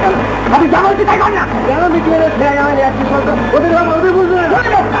আমি যা বলছি তাই কর না। কেন মিটিয়ে ওদের বুঝবে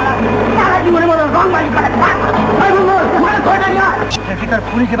সারা জীবনে মতো রং বাড়ি করে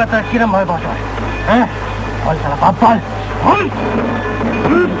পুলিশের ব্যাপারে কিরম ভাবে বসে। হ্যাঁ বল চালা বাপ বল।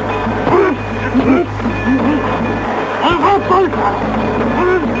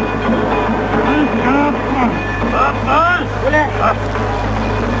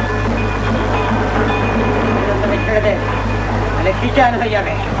 টিচার হয়ে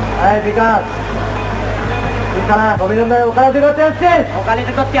যাবে। বিকাশ, ওকালতি করতে এসছিস?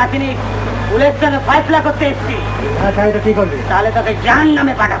 ওকালতি করতে আসিনি, পুলিশ জন্য ফয়সলা করতে এসছি। কি করবি? তাহলে তোকে জাহান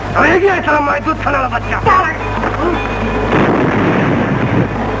নামে পাঠাবো। দুধ ছানা বাচ্চা।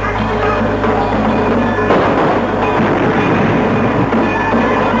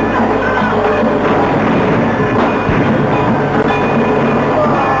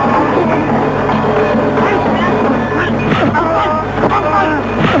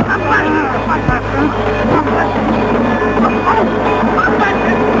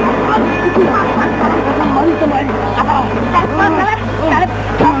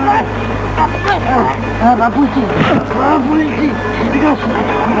 হ্যাঁ বাপুজি বলছি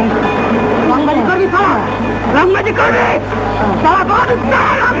রংবাজি করবি পাড়া রংবাজি করবি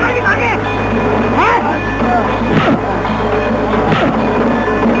রংবাজি করবি হ্যাঁ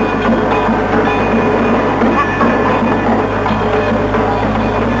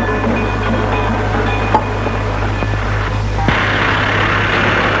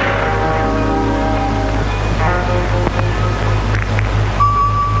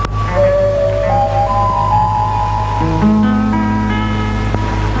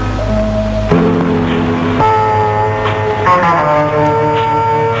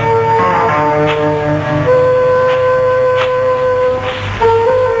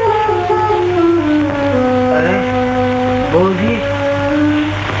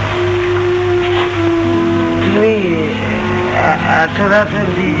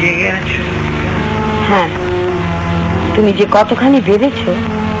হ্যাঁ, তুমি যে কতখানি বেড়েছ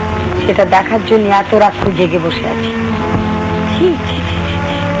সেটা দেখার জন্য এত রাত্রে জেগে বসে আছি।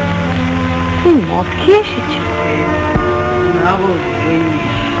 তুমি মদ খেয়ে এসেছ? না বলছি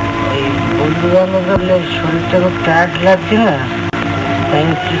বন্ধু বান্ধবের শরীরটা খুব টায়ার্ড লাগছে না,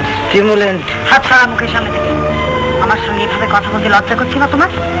 স্টিমুলেন্ট। হাত ছাড়া মুখের সামনে থেকে। আমার সঙ্গে এভাবে কথা বলতে লজ্জা করছে না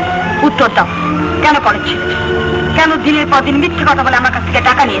তোমার? উত্তর দাও, কেন করেছিল? কেন দিনের পর দিন মিথ্যে কথা বলে আমার কাছ থেকে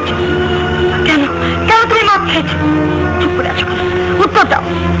টাকা নিয়েছো? কেন কেন তুমি মদ খেয়েছো? চুপ করে আছো, উত্তর দাও,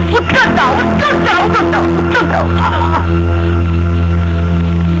 উত্তর দাও, উত্তর দাও, উত্তর দাও, উত্তর দাও।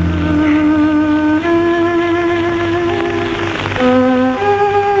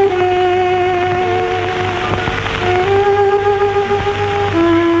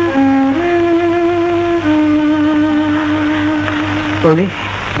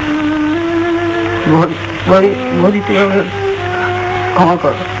 ক্ষমা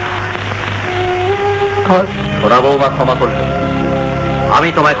করো। ওরা বৌমা ক্ষমা করলো, আমি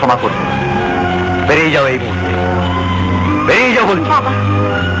তোমায় ক্ষমা করব। বেরিয়ে যাও এই মুহূর্তে, বেরিয়ে যাও বলছি।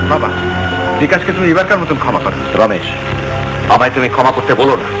 বাবা, বিকাশকে তুমি এবারকার মতন ক্ষমা করো। রমেশ, আমায় তুমি ক্ষমা করতে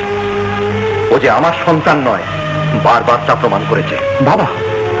বলো না। ও যে আমার সন্তান নয়, বারবার তা প্রমাণ করেছে। বাবা,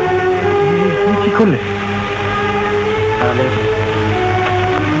 তুমি কি করলে?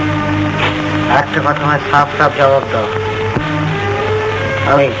 একটা কথা আমার সাফ সাফ জবাব দাও।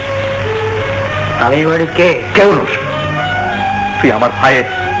 আমি বাড়ি কে? কেউ নস, তুই আমার ভাইয়ের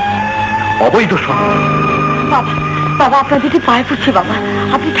অবৈধ সন্তান। বাবা, বাবা আপনার যদি পায়ে পড়ছে বাবা,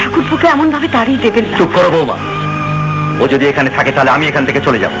 আপনি ঠাকুরপুকে এমন ভাবে তাড়িয়ে দেবেন না। চুপ করো বৌমা, ও যদি এখানে থাকে তাহলে আমি এখান থেকে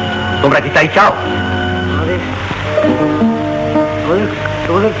চলে যাব। তোমরা কি তাই চাও?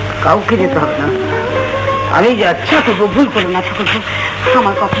 কাউকে যেতে হবে না, আমি যাচ্ছি। ঠাকুরপো, ভুল করো না ঠাকুরপো,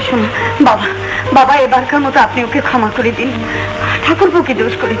 আমার কথা শোনো। বাবা, বাবা এবারকার মতো আপনি ওকে ক্ষমা করে দিন। ঠাকুরপোকে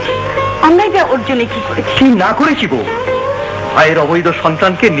দোষ করেছি, আমরাই বা ওর জন্য কি করেছি? কি না করেছি বউ? ভাইয়ের অবৈধ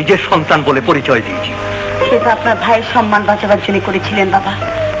সন্তানকে নিজের সন্তান বলে পরিচয় দিয়েছি। সেটা আপনার ভাইয়ের সম্মান বাঁচাবার জন্য করেছিলেন বাবা,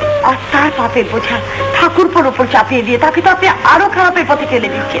 আর তার পাপের বোঝা ঠাকুরপোর উপর চাপিয়ে দিয়ে তাকে তো আপনি আরো খারাপের পথে ফেলে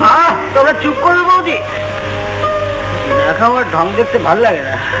দিচ্ছেন। তোমরা চুপ করো বৌদি, দেখা আমার ঢং দেখতে ভালো লাগে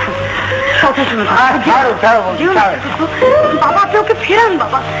না। কথা শুনুন বাবা, আপনি ওকে ফেরান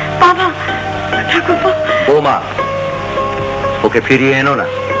বাবা। বাবা, ঠাকুরপো। বৌমা, ওকে ফিরিয়ে এনো না।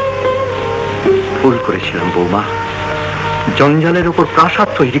 ভুল করেছিলাম বৌমা, জঞ্জালের উপর প্রাসাদ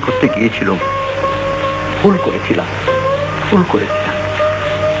তৈরি করতে গিয়েছিলাম। ভুল করেছিলাম, ভুল করেছিলাম।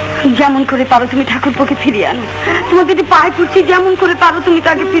 যেমন করে পারো তুমি ঠাকুরপোকে ফিরিয়ে আনো। তোমার যদি পায়ে পড়ছি, যেমন করে পারো তুমি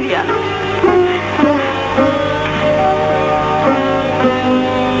তাকে ফিরিয়ে আনো।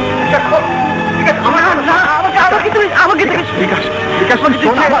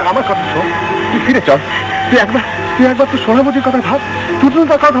 আমার কথা শোন, তুই ফিরে চল। তুই একবার তুই সোনা বৌদির কথা ভাব, তুই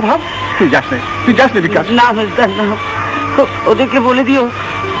তার কথা ভাব। তুই যাস না বিকাশ। না ওদেরকে বলে দিও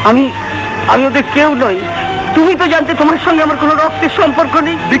আমি ওদের কেউ নই। তুমি তো জানতে তোমার সঙ্গে আমার কোনো রক্তের সম্পর্ক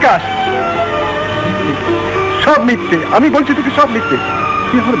নেই। বিকাশ, সব মিথ্যে। আমি বলছি তোকে সব মিথ্যে।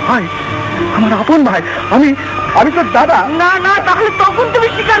 তুই আমার ভাই, আমার আপন ভাই। আমি তোর দাদা। না না, তাহলে তখন তুমি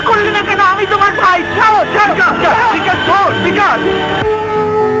স্বীকার করলে না কেন আমি তোমার ভাই? বিকাশ,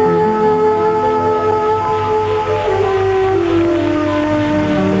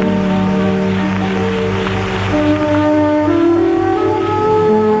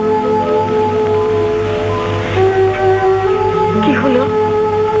 কি হলো?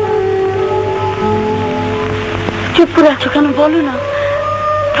 চুপ করে আছো কেন? বলো না।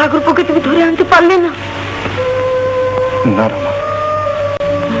 ঠাকুরপোকে তুমি ধরে আনতে পারলে না? না রমা,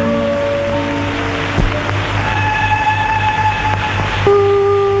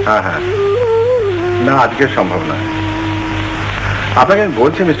 হ্যাঁ, না আজকে সম্ভব না। আপনাকে আমি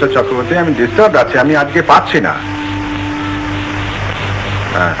বলছি মিস্টার চক্রবর্তী, আমি ডিস্টার্ব আছি, আমি আজকে পাচ্ছি না।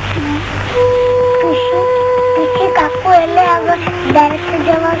 হ্যাঁ, পিসি কাকু এলে আবার ডাইরেক্টর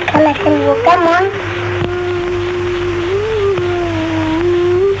যাওয়ার খেলা খেলবো, কেমন?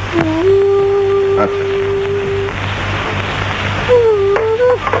 আচ্ছা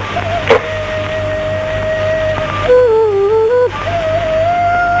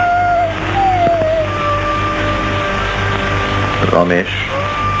রমেশ,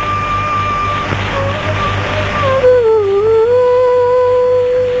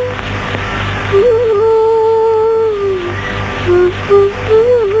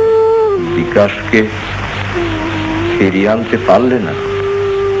 বিকাশকে ফিরিয়ে আনতে পারলে না?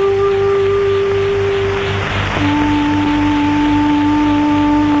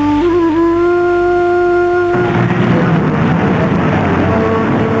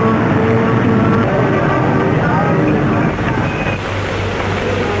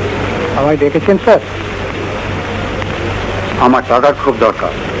 আমায় ডেকেছেন স্যার? আমার টাকার খুব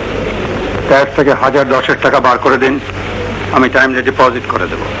দরকার। ট্যাক্স থেকে 1010 টাকা বার করে দিন, আমি টাইমলি ডিপোজিট করে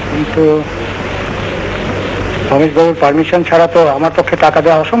দেবো। কিন্তু রমেশবাবুর পারমিশন ছাড়া তো আমার পক্ষে টাকা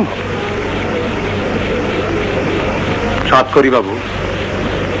দেওয়া অসম্ভব। সাতকরি বাবু,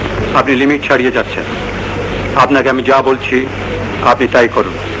 আপনি লিমিট ছাড়িয়ে যাচ্ছেন। আপনাকে আমি যা বলছি আপনি তাই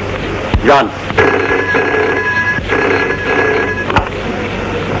করুন। যান।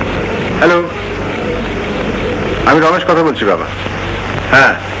 হ্যালো, আমি রমেশ কথা বলছি বাবা।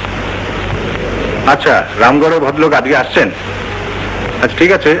 হ্যাঁ আচ্ছা, রামগড়ের ভদ্রলোক আজকে আসছেন? আচ্ছা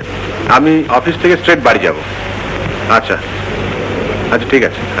ঠিক আছে, আমি অফিস থেকে স্ট্রেট বাড়ি যাব। আচ্ছা আচ্ছা ঠিক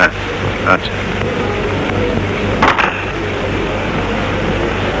আছে, হ্যাঁ আচ্ছা।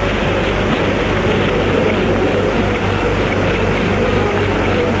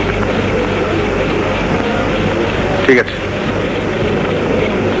 ঠিক আছে।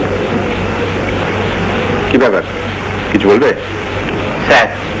 কি ব্যাপার, কিছু বলবে? স্যার,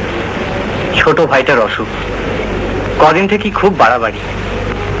 ছোট ভাইটার অসুখ, কদিন থেকে খুব বাড়াবাড়ি।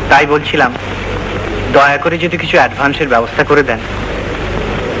 তাই বলছিলাম দয়া করে যদি কিছু অ্যাডভান্সের ব্যবস্থা করে দেন।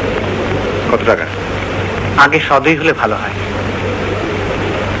 কত টাকা? আগে সদয় হলে ভালো হয়।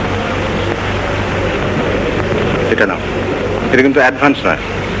 এটা নাও, এটা কিন্তু অ্যাডভান্স নয়,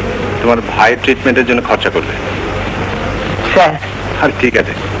 তোমার ভাইয়ের ট্রিটমেন্টের জন্য খরচা করবে। স্যার আর ঠিক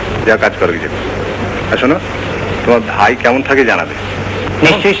আছে, যা কাজ করো গিয়ে। আর শোনো, তোমার ভাই কেমন থাকে জানাবে।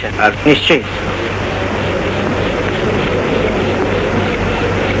 নিশ্চয়ই স্যার, আর নিশ্চয়ই।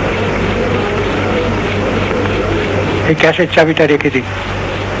 এই ক্যাশের চাবিটা রেখে দিই।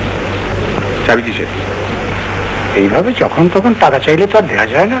 চাবি কিসে? এইভাবে যখন তখন টাকা চাইলে তো আর দেওয়া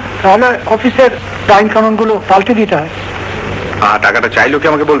যায় না, তাহলে অফিসের আইন কানুনগুলো পাল্টে দিতে হয়। আর টাকাটা চাইলেও কি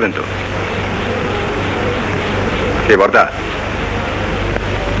আমাকে বলবেন তো? কে বর্দা?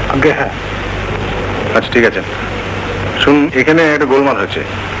 আগে হ্যাঁ। আচ্ছা ঠিক আছে, শুনুন, এখানে একটা গোলমাল হয়েছে।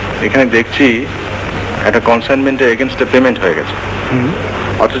 এখানে দেখছি একটা কনসাইনমেন্টের এগেনস্টে পেমেন্ট হয়ে গেছে,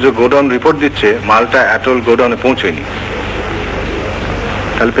 অথচ গোডাউন রিপোর্ট দিচ্ছে মালটা অ্যাটল গোডাউনে পৌঁছয়নি।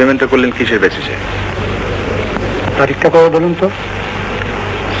 তাহলে পেমেন্টটা করলেন কিসের বেসিসে? তারিখটা কবে বলুন তো?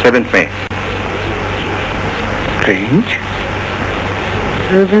 7th মে। স্ট্রেঞ্জ,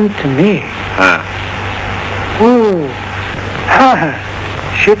 7th মে। হ্যাঁ। ও হ্যাঁ হ্যাঁ,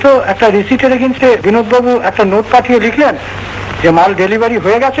 সে তো একটা রিসিটের এগেন্সে বিনোদবাবু একটা নোট পাঠিয়ে লিখলেন যে মাল ডেলিভারি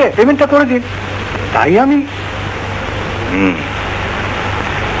হয়ে গেছে, পেমেন্টটা করে দিন। তাই আমি।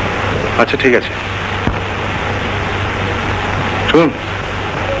 আচ্ছা ঠিক আছে, শুনুন,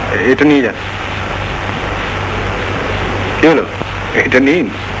 এটা নিয়ে যান। কি হলো, এটা নিন।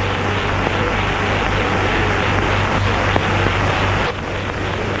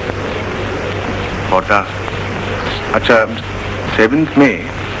 আচ্ছা, 7th মে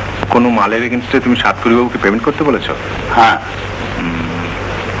কোনো মালের এগেন্স্টে তুমি সাতকরি বাবুকে পেমেন্ট করতে বলেছো? হ্যাঁ।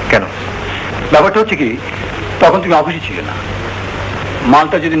 কেন? ব্যাপারটা হচ্ছে কি, তখন তুমি অফিসে ছিলে না।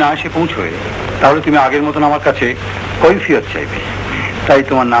 মালটা যদি না এসে পৌঁছয় তাহলে তুমি আগের মতন আমার কাছে কৈফিয়ত চাইবে, তাই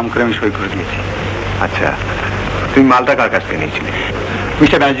তোমার নাম করে আমি সই করে দিয়েছি। আচ্ছা, তুমি মালটা কার কাছ থেকে নিয়েছিলে?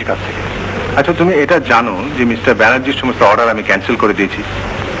 মিস্টার ব্যানার্জির কাছ থেকে। আচ্ছা, তুমি এটা জানো যে মিস্টার ব্যানার্জির সমস্ত অর্ডার আমি ক্যান্সেল করে দিয়েছি?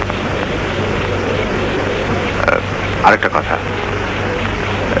 আরেকটা কথা,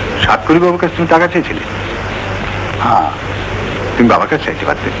 সাতকরি বাবুর কাছে তুমি টাকা চেয়েছিলে? হ্যাঁ। তুমি বাবার কাছে চাইতে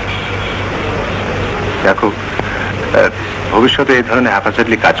পারতে। দেখো, ভবিষ্যতে এই ধরনের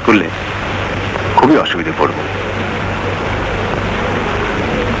হ্যাপাচাটলি কাজ করলে খুবই অসুবিধে পড়ব।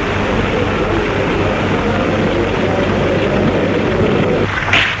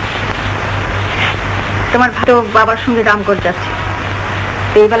 তোমার ভাই তো বাবার সঙ্গে রামগড় যাচ্ছে,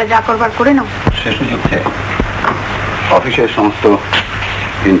 এই বেলা যা করবার করে নাও। সে সুযোগ অফিসের সমস্ত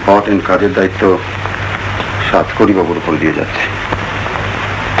ইম্পর্টেন্ট কাজের দায়িত্ব সাতকরি বাবুর উপর দিয়ে যাচ্ছে।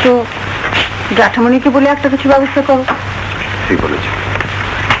 তো জ্যাঠামণিকে বলে একটা কিছু ব্যবস্থা করো। ঠিক বলেছ,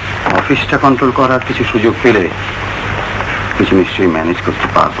 অফিসটা কন্ট্রোল করার কিছু সুযোগ পেলে কিছু নিশ্চয়ই ম্যানেজ করতে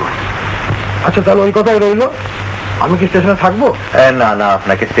পারবো। আচ্ছা তাহলে ওই কথাই রইল, আমি কি স্টেশনে থাকবো? না না,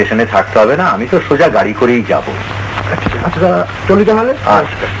 আপনাকে স্টেশনে থাকতে হবে না, আমি তো সোজা গাড়ি করেই যাব। আচ্ছা চলি তাহলে।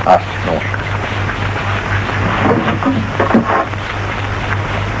 আচ্ছা আচ্ছা, নমস্কার।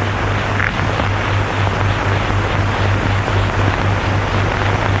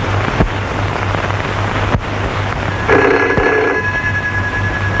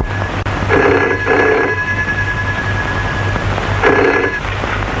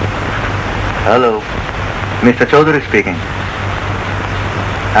 Hello, mister Chowdhury speaking.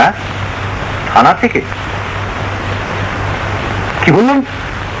 হ্যাঁ, থানা থেকে? কি বললেন?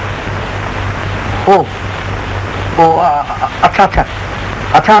 ও ও আচ্ছা আচ্ছা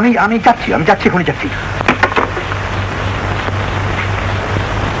আচ্ছা, আমি যাচ্ছি এখনই যাচ্ছি।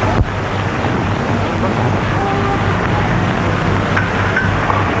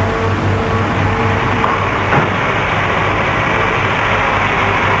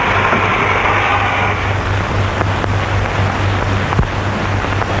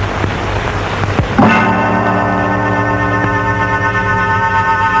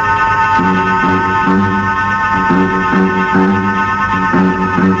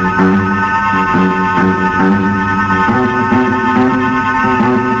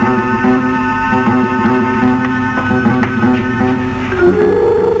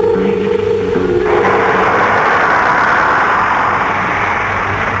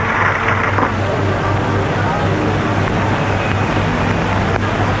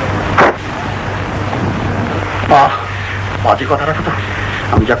 বাজে কথা রাখো তো,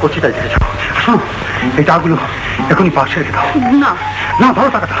 আমি যা করছি তাই দেখেছো। শোনো, এই টাকাগুলো এখনই পাশে রেখে দাও। না না, ধরো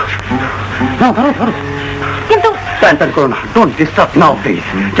টাকাটা, না ধরো। কিন্তু প্যান করো না, ডোন্ট ডিস্টার্ব নাও প্লিজ।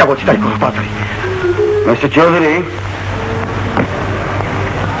 যা বলছি তাই করো তাড়াতাড়ি। মিস্টার চৌধুরী,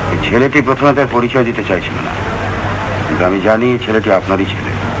 এই ছেলেটি প্রথমে তার পরিচয় দিতে চাইছিল না, কিন্তু আমি জানি ছেলেটি আপনারই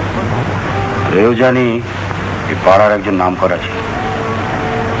ছেলে। এও জানি এই পাড়ার একজন নাম করা ছিল।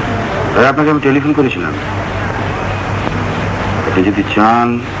 তাই আপনাকে আমি টেলিফোন করেছিলাম, আপনি যদি চান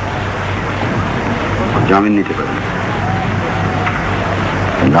জামিন নিতে পারেন।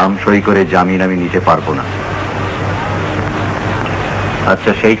 নাম সই করে জামিন আমি নিতে পারবো না।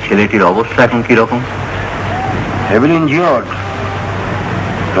 আচ্ছা, সেই ছেলেটির অবস্থা এখন কি রকম? হেভিলি ইনজিওর্ড,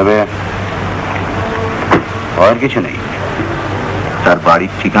 তবে ভয়ের কিছু নেই। তার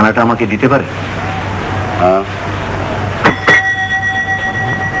বাড়ির ঠিকানাটা আমাকে দিতে পারে? হ্যাঁ।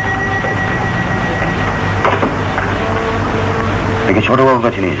 একে ছোটবাবুর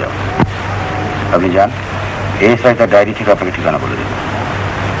কাছে নিয়ে যাও। আপনি যান, এসআই তার ডায়েরি থেকে আপনাকে ঠিকানা বলে দেবেন।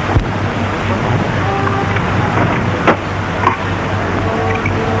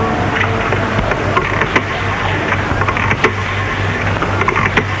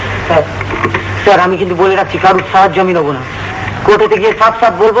 স্যার, আমি কিন্তু বলে রাখছি, কারোর সাহায্য আমি নেবো না। কোর্টেতে গিয়ে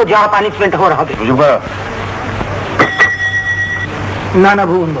সাফ বলবো যা পানিশমেন্ট হওয়ার হবে। না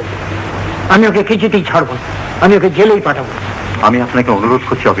ভুবন বাবু, আমি ওকে কিছুতেই ছাড়বো না, আমি ওকে জেলেই পাঠাবো। আমি আপনাকে অনুরোধ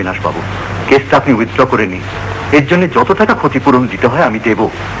করছি অবিনাশ বাবু, কেসটা আপনি উইথড্র করে নিন। এর জন্য যত টাকা ক্ষতিপূরণ দিতে হয় আমি দেব।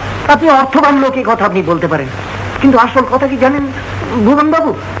 আপনি অর্থবান লোক, এই কথা আপনি বলতে পারেন, কিন্তু আসল কথা কি জানেন ভুবন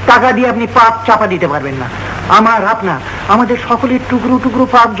বাবু? টাকা দিয়ে আপনি পাপ চাপা দিতে পারবেন না। আমাদের সকলের টুকরো টুকরো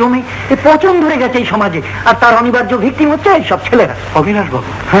পাপ জমে এ পচন ধরে গেছে এই সমাজে, আর তার অনিবার্য ভিকটিম হচ্ছে এই সব ছেলেরা। অবিনাশ বাবু,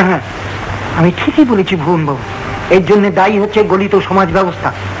 হ্যাঁ, আমি ঠিকই বলেছি ভুবন বাবু। এর জন্য দায়ী হচ্ছে গলিত সমাজ ব্যবস্থা।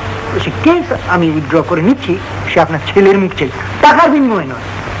 সে কেস আমি উইথড্র করে নিচ্ছি, সে আপনার ছেলের মুখ চেয়ে, টাকার বিনিময়ে নয়।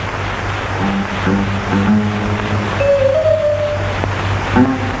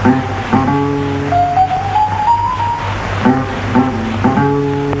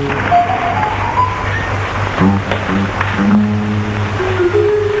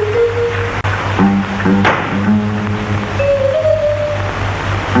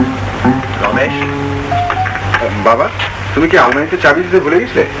 বাবা, তুমি কি আলমারিতে চাবি দিতে ভুলে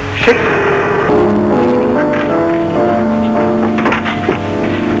গেছিলে?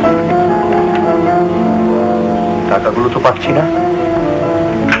 টাকাগুলো তো পাচ্ছি না,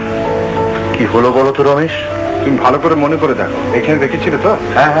 কি হলো বলো তো রমেশ? তুমি ভালো করে মনে করে দেখো, এখানে রেখেছিলে তো?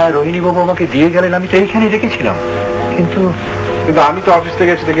 হ্যাঁ, রোহিণী বাবু আমাকে দিয়ে গেলেন, আমি তো এইখানে রেখেছিলাম। কিন্তু আমি তো অফিস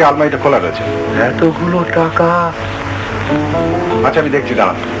থেকে এসে দেখি আলমারিটা খোলা রয়েছে। এতগুলো টাকা। আচ্ছা, আমি দেখছি,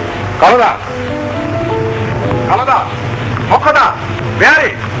 দাঁড়ান। কালোদা, মক্ষদা,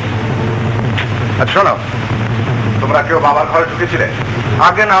 বেয়ারি। আচ্ছা শোনো, তোমরা কেউ বাবার ঘরে ঢুকেছিলে?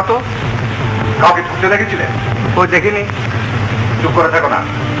 আগে না তো। কাউকে ঢুকতে দেখেছিলে? ওই দেখিনি। চুপ করে থাকো না,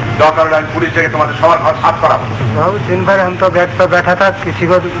 দরকার হলে আমি পুলিশ থেকে তোমাদের সবার ঘর সাফ করাবো। বাবু 3 बार हम तो बेड पर बैठा था, किसी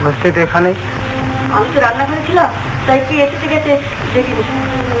को घुसते देखा नहीं। আমি তো রান্নাঘরে ছিলাম, তাই কি এসে গেছে দেখি।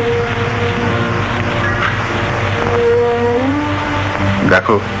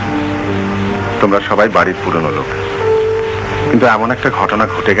 দেখো, তোমরা সবাই বাড়ির পুরনো লোক, কিন্তু এমন একটা ঘটনা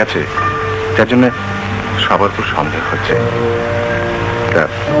ঘটে গেছে যার জন্য সবার উপর সন্দেহ হচ্ছে।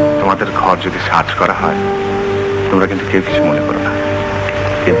 তোমাদের ঘর যদি সার্চ করা হয়, তোমরা কিন্তু কেউ কিছু মনে করো না।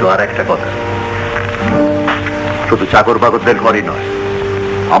 কিন্তু আর একটা কথা, শুধু চাকর বাকরদের ঘরই নয়,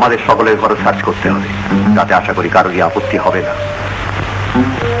 আমাদের সকলের ঘরও সার্চ করতে হবে, তাতে আশা করি কারোরই আপত্তি হবে না।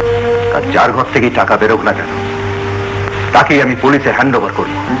 আর যার ঘর থেকেই টাকা বেরোক না কেন, তাকেই আমি পুলিশে হ্যান্ড ওভার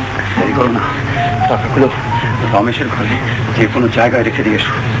করি। দেরি করো না, টাকাগুলো রমেশের ঘরে যে কোনো জায়গায় রেখে দিয়ে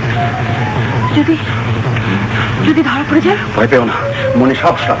এসো। যদি যদি ধরা পড়ে যায়? ভয় পেও না, মনে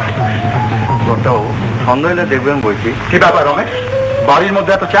সব সব সন্দেহ হলে দেখবেন বলছি। কি ব্যাপার রমেশ, বাড়ির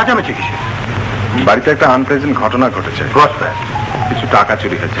মধ্যে এত চেঁচামেচি কিসে? বাড়িতে একটা আনপ্রেজেন্ট ঘটনা ঘটেছে, কিছু টাকা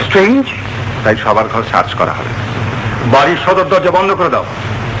চুরি হয়েছে। স্ট্রেঞ্জ। তাই সবার ঘর সার্চ করা হবে। বাড়ির সদর দরজা বন্ধ করে দাও,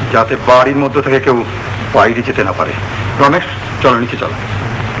 যাতে বাড়ির মধ্যে থেকে কেউ বাইরে যেতে না পারে। রমেশ, চলো নিচে চলো।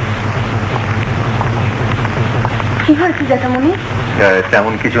 কি হয়েছে জ্যাঠামণি?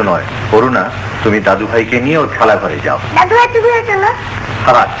 তেমন কিছু নয়, করুণা, তুমি দাদু ভাইকে নিয়ে ওর খেলা ঘরে যাও। দাদু ভাই তুমি চলো।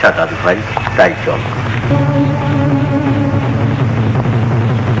 আচ্ছা দাদু ভাই, তাই চল।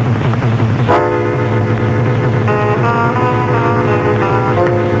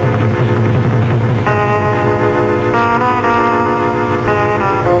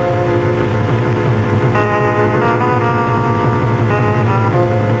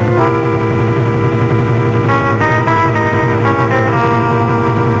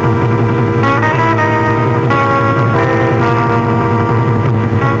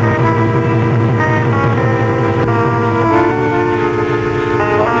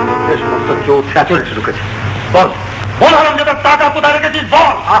 টাকা কোথায় রেখেছিস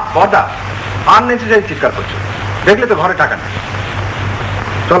বল। বড়দা, আননেসেসারি চিৎকার করছো, দেখলে তো ঘরে টাকা নেই।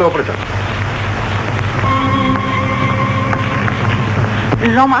 চলো ওপরে চলো।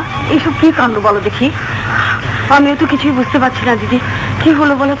 রমা, এইসব কি কাণ্ড বলো দেখি? আমিও তো কিছুই বুঝতে পারছি না দিদি, কি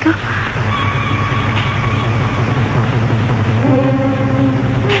হলো বলো তো?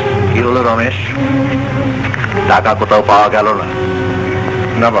 কি হলো রমেশ? টাকা কোথাও পাওয়া গেল না?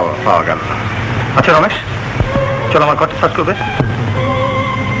 না বাবা, পাওয়া গেল না। আচ্ছা রমেশ, চলো আমার ঘরটা সার্চ করবে।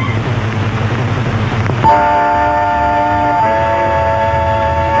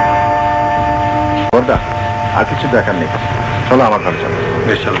 বড়দা, আর কিছু দেখার নেই, চলো আমার ঘরে চলো।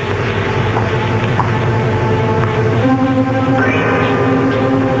 বেশ চলো।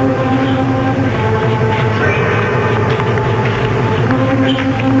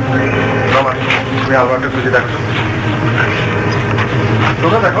 তুমি আলমারিটা খুঁজে দেখো,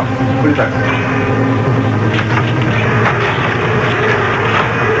 তোমরা দেখো, খুঁজে দেখো।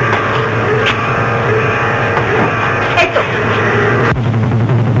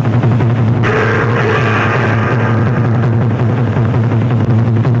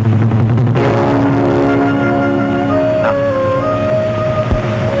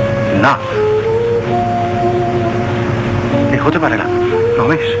 না, এ হতে পারে না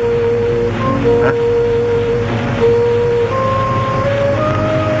রমেশ।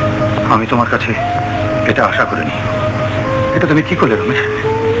 আমি তোমার কাছে এটা আশা করিনি। এটা তুমি কি করলে রমেশ?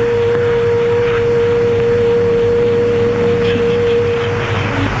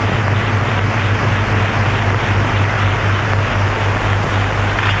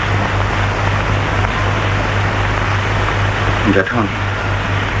 জ্যাঠামণি,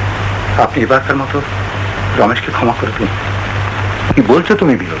 আপনি এবারকার মতো রমেশকে ক্ষমা করে দিন। কি বলছো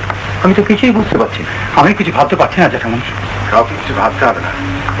তুমি বিরোধ? আমি তো কিছুই বুঝতে পারছি না, আমি কিছু ভাবতে পারছি না জ্যাঠামণি। কাউকে কিছু ভাবতে হবে না।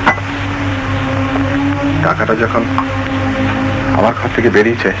 টাকাটা যখন আমার ঘর থেকে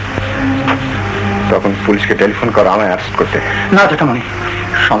বেরিয়েছে, তখন পুলিশকে টেলিফোন করো আমায় অ্যারেস্ট করতে। না জ্যাঠামণি,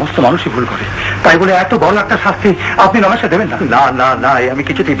 সমস্ত মানুষই ভুল করে, তাই বলে এত বড় একটা শাস্তি আপনি রমেশকে দেবেন না। না না না, আমি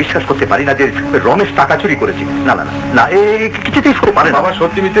কিছুতেই বিশ্বাস করতে পারি না যে রমেশ টাকা চুরি করেছে। না না না, এই কিছুতেই করতে পারে না। বাবা,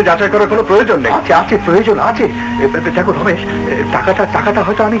 সত্যি মিথ্যে যাচাই করার কোনো প্রয়োজন নেই। আছে আছে, প্রয়োজন আছে। দেখো রমেশ, টাকাটা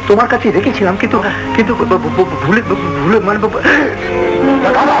হয়তো আমি তোমার কাছে রেখেছিলাম, কিন্তু কিন্তু ভুলে ভুলে মানে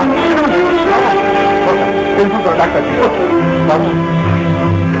টেলিফোন করো ডাক্তার।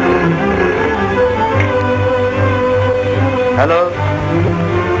 হ্যালো,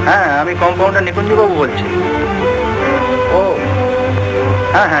 হ্যাঁ আমি কম্পাউন্ডার নিকুঞ্জবাবু বলছি। ও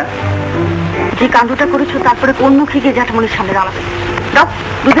হ্যাঁ হ্যাঁ, যে কাণ্ডটা করেছো তারপরে কোন মুখে গিয়ে জ্যাঠামণির সামনে দাঁড়াবে? দাও,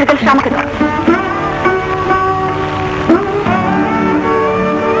 দুধের গ্লাসটা আমাকে দাও।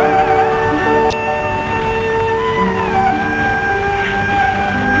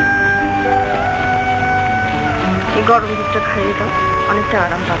 গরম দুধটা খাইয়ে দাও, অনেকটা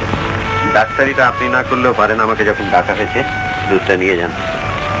আরাম পাবে। ডাক্তারিটা আপনি না করলেও পারেন, আমাকে যখন ডাকা হয়েছে দুধটা নিয়ে যান।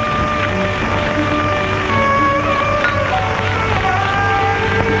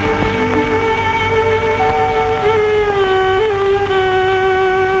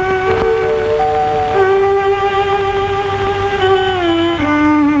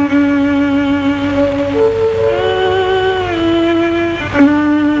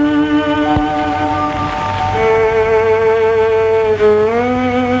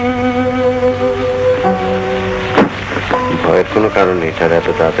 কোনো কারণ নেই, তার এত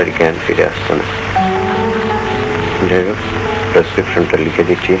তাড়াতাড়ি জ্ঞান ফিরে আসতো না। যাই হোক, প্রেসক্রিপশনটা লিখে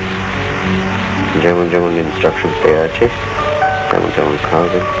দিচ্ছি, যেমন যেমন ইনস্ট্রাকশন দেওয়া আছে তেমন তেমন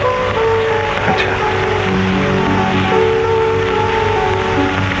খাওয়াবেন। আচ্ছা,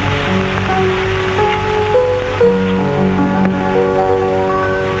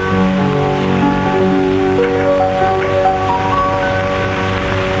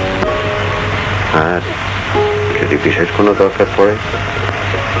 আর যদি বিশেষ কোনো দরকার পড়ে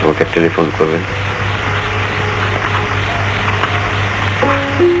আমাকে টেলিফোন করবেন।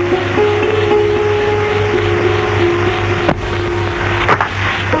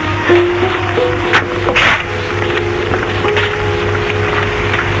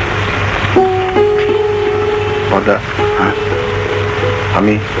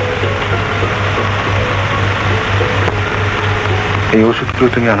 আমি এই ওষুধগুলো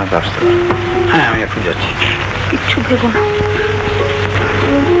তুমি আনাতে আসতে পারো? হ্যাঁ, আমি এখন যাচ্ছি। কিচ্ছু ভেবো না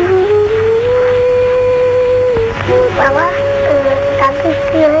বাবা। দাদু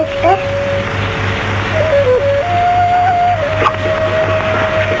কি হয়েছে?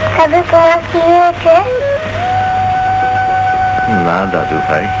 দাদু তোমার কি হয়েছে? না দাদু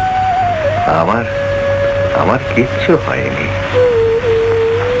ভাই, আমার কিচ্ছু হয়নি।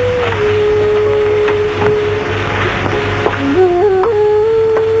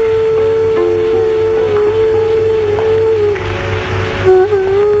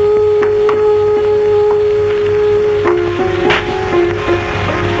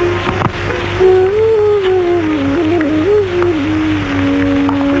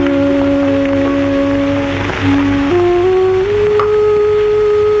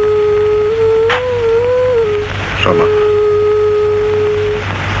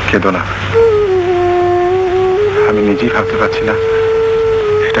 কেঁদো না, আমি নিজেই ভাবতে পারছি না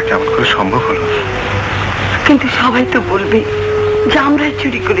এটা কেমন করে সম্ভব হলো। কিন্তু সবাই তো বলবে যে আমরাই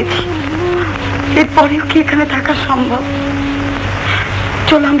চুরি করেছি, এরপরেও কি এখানে থাকা সম্ভব?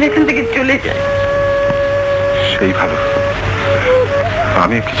 চলো আমরা এখান থেকে চলে যাই। সেই ভালো,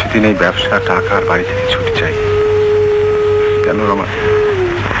 আমি কিছুদিন এই ব্যবসা, টাকা আর বাড়ি থেকে ছুটি চাই। কেন রমা,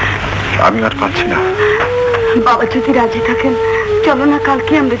 আমি আর পাচ্ছি না। বাবা যদি রাজি থাকেন চলো না,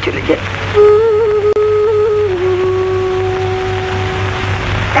 কালকে আমরা চলে যাই।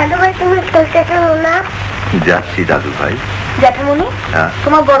 দাদু ভাই তুমি খেলতে চলো না? যাচ্ছি দাদু ভাই। জ্যাঠামণি,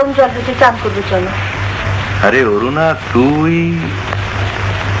 তোমার গরম জল হচ্ছে, চান করবে চলো। আরে অরুণা, তুই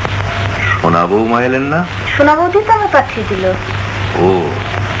সোনা বৌমা এলেন না? সোনা বৌদি তো আমার পাঠিয়ে দিল। ও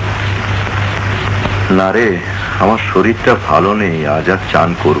না রে, আমার শরীরটা ভালো নেই, আজ আর চান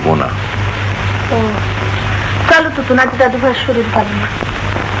করবো না। ও চলো তো, তো নাকি দাদু ভাইয়ের শরীর ভালো না।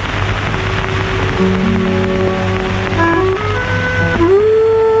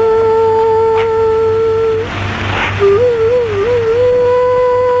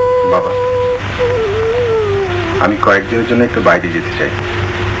 বাবা, আমি কয়েকদিনের জন্য একটু বাইরে যেতে চাই।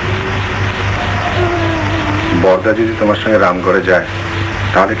 বর্দা যদি তোমার সঙ্গে রামগড়ে যায়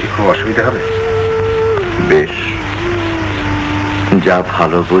তাহলে কি খুব অসুবিধা হবে? বেশ, যা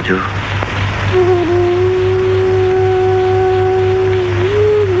ভালো বোঝো।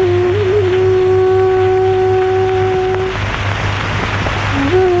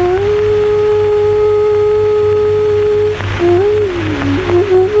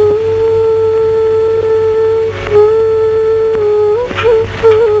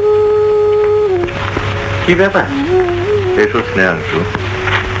 কি ব্যাপার? এসো স্নেহাংশু।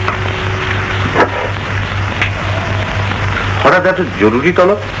 হঠাৎ এত জরুরি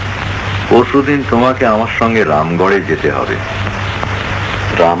তলব? পরশুদিন তোমাকে আমার সঙ্গে রামগড়ে যেতে হবে।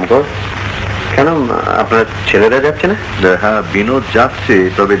 রামগড় কেন? আপনার ছেলেরা যাচ্ছে না? হ্যাঁ, বিনোদ যাচ্ছে,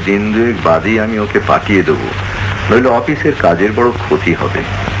 তবে দিন দুয়েক বাদেই আমি ওকে পাঠিয়ে দেবো, নইলে অফিসের কাজের বড় ক্ষতি হবে।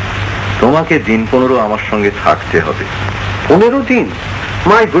 তোমাকে দিন 15 আমার সঙ্গে থাকতে হবে। 15 দিন?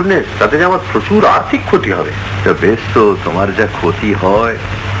 মাই গুডনেস, তাতে যে আমার প্রচুর আর্থিক ক্ষতি হবে। বেশ তো, তোমার যা ক্ষতি হয়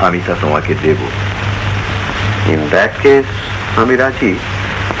আমি তা তোমাকে দেব। ইন দ্যাট কেস আমি রাজি।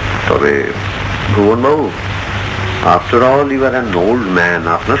 তবে ভুবনবাবু, after all you R an old man,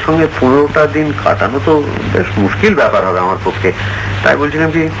 আপনার সঙ্গে 15টা দিন কাটানো তো বেশ মুশকিল ব্যাপার হবে আমার পক্ষে। তাই বলছিলাম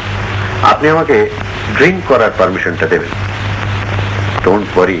কি আপনি আমাকে ড্রিঙ্ক করার পারমিশনটা দেবেন। ডোন্ট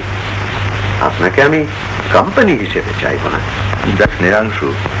ওয়ারি, আপনাকে আমি কোম্পানি হিসেবে চাইব না। দেখ নিরাংশু,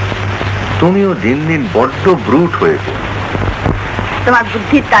 তুমিও দিন দিন বড্ড ব্রুট হয়ে পড়ো। তোমার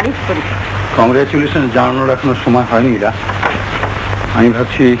বুদ্ধির তারিফ করি। কংগ্রেচুলেশন জানানোর এখনো সময় হয়নি এরা। আমি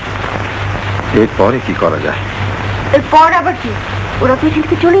ভাবছি এরপরে কি করা যায়। এরপর আবার কি? ওরা তো এখান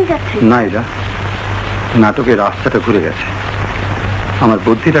থেকে চলেই যাচ্ছে। না এরা নাটকের রাস্তাটা ঘুরে গেছে, আমার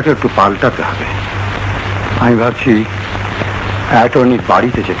বুদ্ধিটাকে একটু পাল্টাতে হবে। আমি ভাবছি অ্যাটর্নির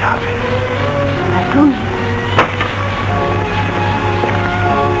বাড়িতে যেতে হবে।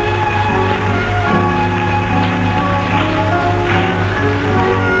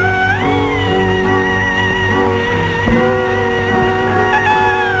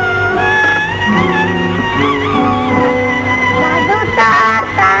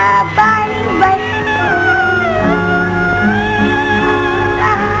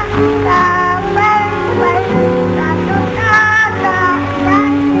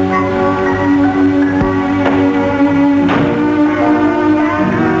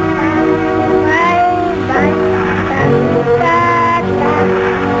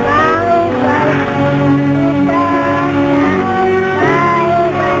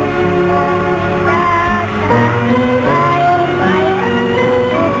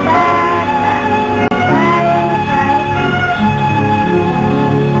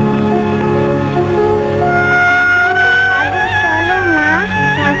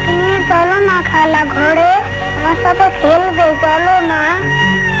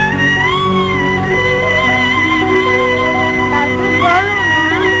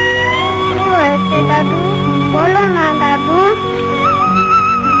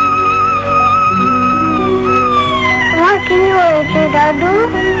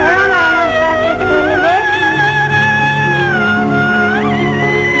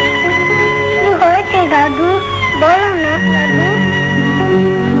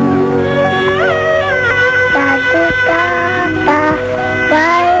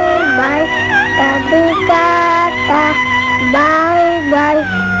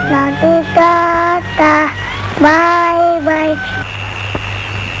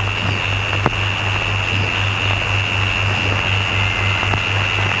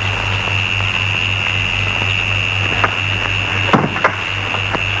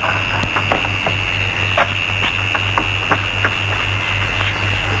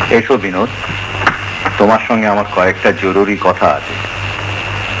 এসো বিনোদ, তোমার সঙ্গে আমার কয়েকটা জরুরি কথা আছে।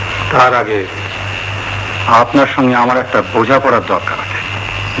 তার আগে আপনার সঙ্গে আমার একটা বোঝাপড়ার দরকার আছে।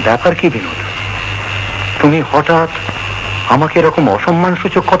 ব্যাপার কি বিনোদ, তুমি হঠাৎ আমাকে এরকম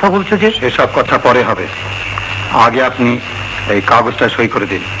অসম্মানসূচক কথা বলছো যে? এসব কথা পরে হবে, আগে আপনি এই কাগজটা সই করে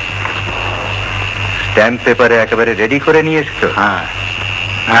দিন। স্ট্যাম্প পেপারে একেবারে রেডি করে নিয়ে এসছো? হ্যাঁ,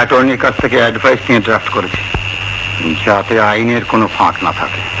 অ্যাটর্নির কাছ থেকে অ্যাডভাইস নিয়ে ড্রাফট করেছি, যাতে আইনের কোনো ফাঁক না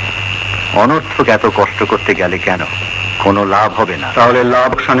থাকে। অনর্থক এত কষ্ট করতে গেলে কেন? কোনো লাভ হবে না। তাহলে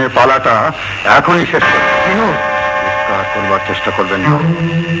লাভ লোকসানের পালাটা এখনই শেষ করুন। করবার চেষ্টা করবেন না।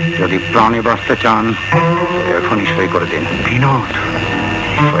 যদি প্রাণে বাঁচতে চান এখনই সই করে দিন। বিনোদ,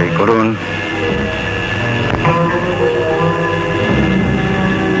 সই করুন।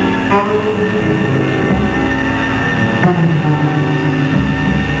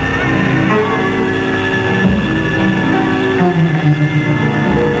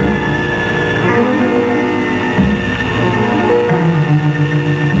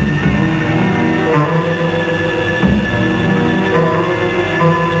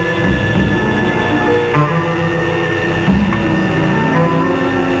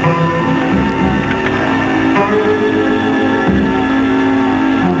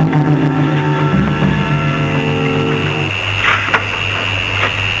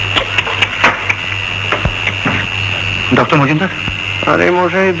 ডক্টর মজুমদার। আরে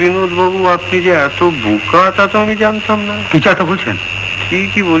মশাই বিনোদ বাবু, আপনি যে এত বোকা তা তো আমি জানতাম না। কি চাটা বলছেন?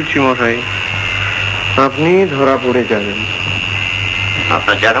 কি বলছি মশাই, আপনি ধরা পড়ে যাবেন।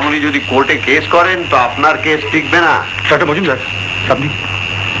 আপনার জ্যাঠামণি যদি কোর্টে কেস করেন তো আপনার কেস টিকবে না। ডক্টর মজুমদার,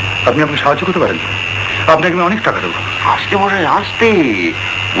 আপনি আমাকে সাহায্য করতে পারেন? আপনাকে আমি অনেক টাকা দেবো। আসতে মশাই, আসতে,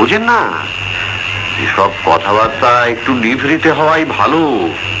 বুঝেন না, এসব কথাবার্তা একটু নিভৃতে হওয়াই ভালো।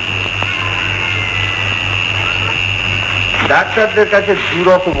 ডাক্তারদের কাছে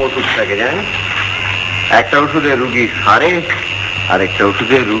দুরকম ওষুধ থাকে জানেন, একটা ওষুধে রুগী সারে আর একটা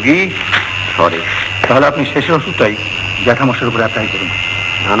ওষুধে রুগী সরে। তাহলে আপনি শেষের ওষুধটাই জ্যাঠামশাইয়ের উপরে অ্যাপ্লাই করুন।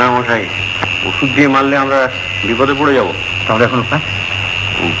 না মশাই, ওষুধ দিয়ে মারলে আমরা বিপদে পড়ে যাব। তাহলে এখন উপায়?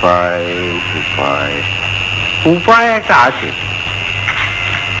 উপায় উপায় একটা আছে।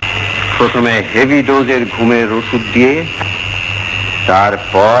 প্রথমে হেভি ডোজের ঘুমের ওষুধ দিয়ে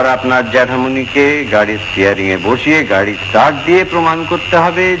তারপর আপনার জ্যাঠামণিকে গাড়ির স্টিয়ারিং এ বসিয়ে গাড়ি স্টার্ট দিয়ে প্রমাণ করতে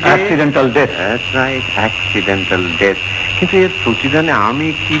হবে যে অ্যাক্সিডেন্টাল ডেথ। Accidental death. কিন্তু এর প্রতিদানে আমি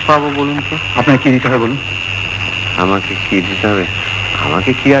কি পাবো বলুন তো? আপনাকে কি দিতে হবে বলুন? আমাকে কি দিতে হবে?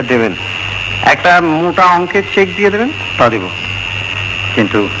 আমাকে কি আর দেবেন? একটা মোটা অঙ্কের চেক দিয়ে দেবেন। তা দেব,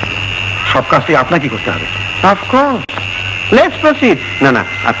 কিন্তু সব কাজটি আপনাকে করতে হবে। Of course, let's proceed. না না,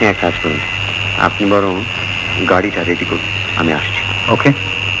 আপনি এক কাজ করুন, আপনি বরং গাড়িটা রেডি করুন, আমি আসছি। ওকে।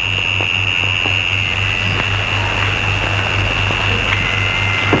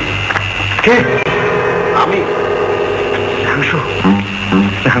 কে? আমি। স্নেহাংশু,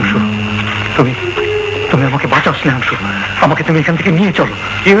 স্নেহাংশু, তুমি তুমি আমাকে বাঁচাও স্নেহাংশু। আমাকে তুমি এখান থেকে নিয়ে চলো।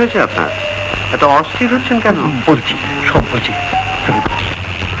 কি হয়েছে আপনার? এত অস্থির হচ্ছেন কেন? বলছি, সব বলছি। তুমি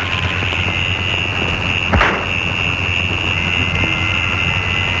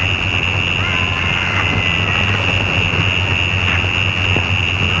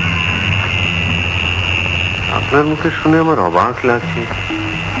আপনার মুখে শুনে আমার অবাক লাগছে।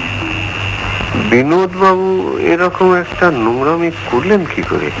 বিনোদ বাবু এরকম একটা নোংরামি করলেন কি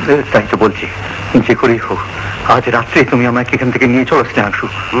করে? তাই তো বলছি, যে করেই হোক আজ রাত্রে তুমি আমাকে এখান থেকে নিয়ে চলো স্নেহাংশু।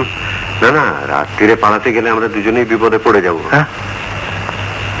 না না, রাত্রিরে পালাতে গেলে আমরা দুজনেই বিপদে পড়ে যাব। হ্যাঁ,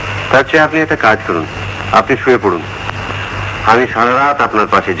 তার চেয়ে আপনি একটা কাজ করুন, আপনি শুয়ে পড়ুন, আমি সারা রাত আপনার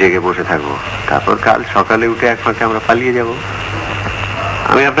পাশে জেগে বসে থাকবো, তারপর কাল সকালে উঠে এক ফাঁকে আমরা পালিয়ে যাব।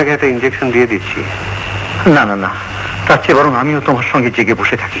 আমি আপনাকে একটা ইনজেকশন দিয়ে দিচ্ছি। না না না, তার চেয়ে বরং আমিও তোমার সঙ্গে জেগে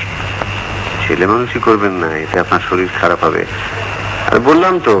বসে থাকি। ছেলে মানুষই করবেন না, এতে আপনার শরীর খারাপ হবে। আর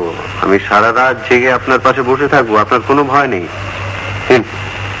বললাম তো, আমি সারা রাত জেগে আপনার পাশে বসে থাকবো, আপনার কোনো ভয় নেই।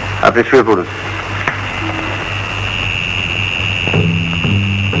 আপনি শুয়ে পড়ুন।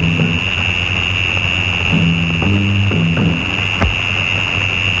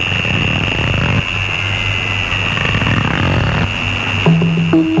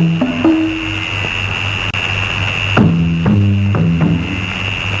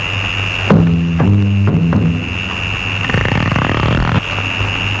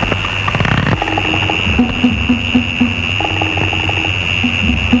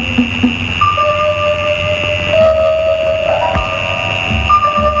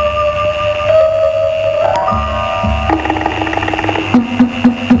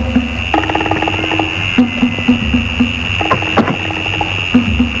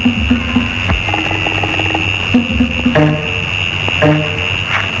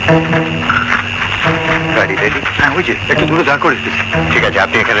 একটু দূরে দাঁড় করেছি। ঠিক আছে,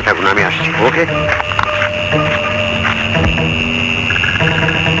 আপনি এখানে থাকুন, আমি আসছি। ওকে।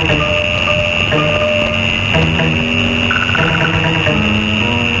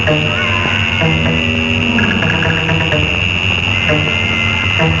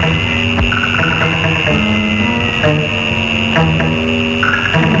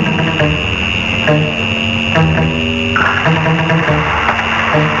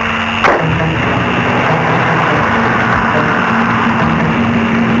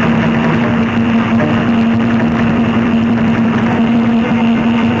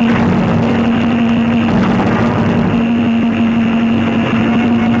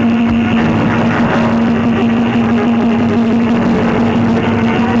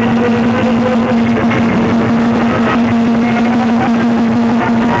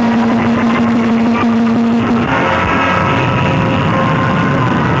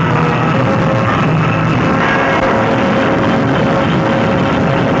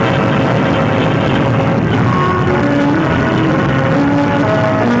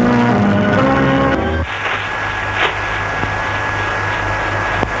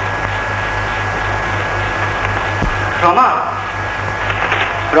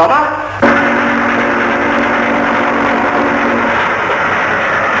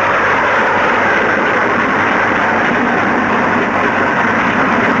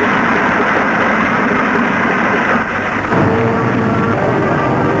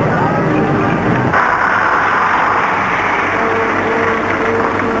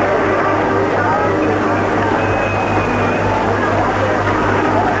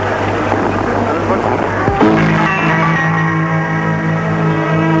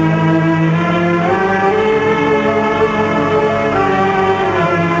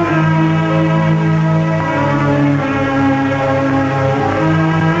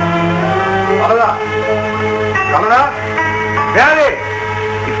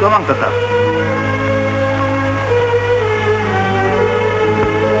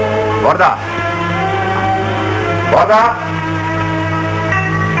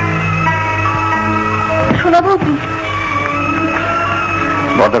 সোনা বৌদি।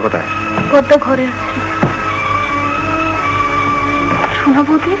 বর্দা কোথায়? বর্দা ঘরে আছে। সোনা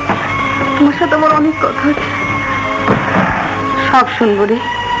বৌদি, তোমার সাথে আমার অনেক কথা আছে। সব শুনবো রে,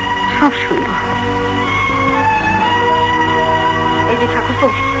 সব শুনবো। এই যে ঠাকুরপো,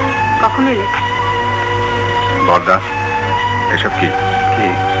 কখন এলে? বর্দা, এসব কি?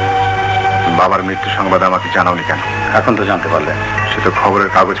 বাবার মৃত্যু সংবাদ আমাকে জানাওনি কেন? এখন তো জানতে পারলে। সে তো খবরের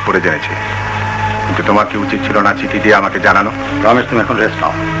কাগজ পড়ে জেনেছে, কিন্তু তোমার কি উচিত ছিল না চিঠি দিয়ে আমাকে জানানো? রমেশ, তুমি এখন রেস্ট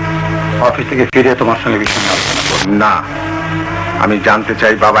নাও, অফিস থেকে ফিরে তোমার সঙ্গে বিষয় নিয়ে আলোচনা করব। না, আমি জানতে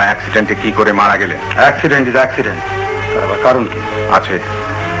চাই বাবা অ্যাক্সিডেন্টে কি করে মারা গেলেন। অ্যাক্সিডেন্ট ইজ অ্যাক্সিডেন্ট, কারণ কি আছে?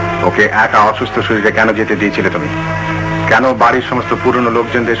 ওকে একা অসুস্থ শরীরে কেন যেতে দিয়েছিলে তুমি? কেন বাড়ির সমস্ত পুরনো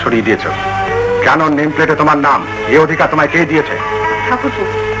লোকজনদের সরিয়ে দিয়েছ? কেন নেম প্লেটে তোমার নাম? এই অধিকার তোমায় কে দিয়েছে? ঠাকুরপো,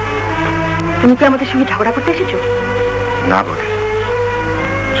 তুমি কি আমাদের সঙ্গে ঝগড়া করতে এসেছো? না বলে,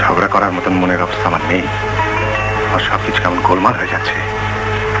 ঝগড়া করার মতন মনের অবস্থা আমার নেই। আমার সবকিছু কেমন গোলমাল হয়ে যাচ্ছে,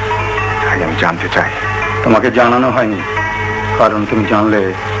 তাই আমি জানতে চাই। তোমাকে জানানো হয়নি, কারণ তুমি জানলে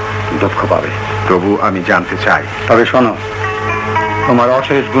দুঃখ পাবে। তবু আমি জানতে চাই। তবে শোনো, তোমার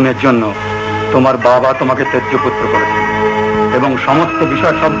অশেষ গুণের জন্য তোমার বাবা তোমাকে ত্যায্য পুত্র করেছে এবং সমস্ত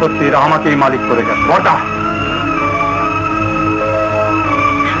বিষয় সম্পত্তির আমাকেই মালিক করে গেছে। বর্দা,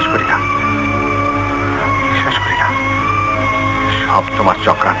 শেষ করি না, সব তোমার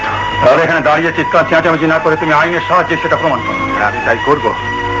চক্রান্ত। তাহলে এখানে দাঁড়িয়ে চিৎকার চেঁচামেচি না করে তুমি আইনের সাহায্যে সেটা প্রমাণ করো। আমি তাই করব,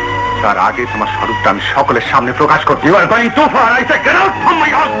 তার আগে তোমার স্বরূপটা আমি সকলের সামনে প্রকাশ করব। You are going too far. I say get out from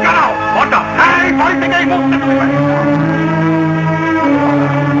my house. Get out. বর্দা, এই বাড়ি থেকে এই মুহূর্তে তুমি বাইরে।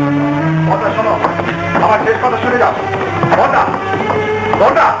 বর্দা শোনো, আমার শেষ কথা শুনে যাও। বর্দা,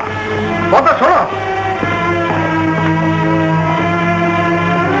 বর্দা, বর্দা শোনো।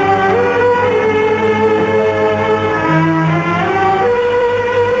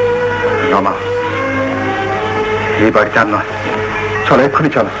 রমা, এই বাড়িতে আর নয়, চলো এক্ষুনি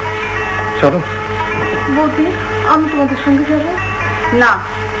চলো। চলো বৌদি, আমি তোমাদের সঙ্গে যাবো না।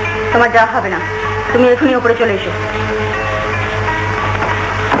 তোমার যাওয়া হবে না, তুমি এখনই উপরে চলে এসো।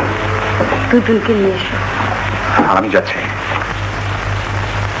 দুজনকে নিয়ে এসো। আমি যাচ্ছি।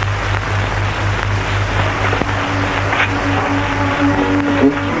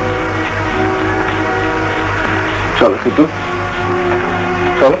 চলো সিদ্ধু,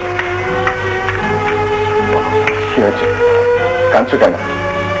 চলো। কি হয়েছে, কাঁদছো কেন?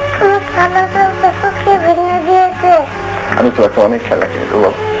 আমি তোমাকে অনেক খেলা কিনে দেবো।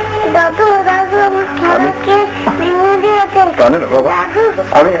 দাদু দাদু আমার খেলাকে ভেঙে দিয়েছেন। জানো না বাবা,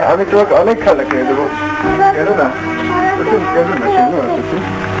 আমি তোমাকে অনেক খেলা কিনে দেবো। কেন না, কেন না, শোনো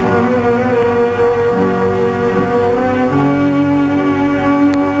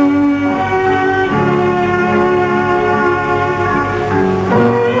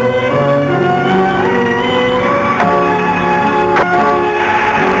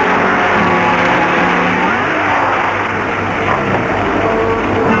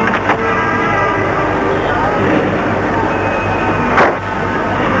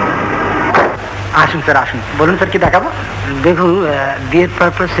আসুন স্যার, আসুন। বলুন স্যার, কি দেখাবো? দেখুন, বিয়ের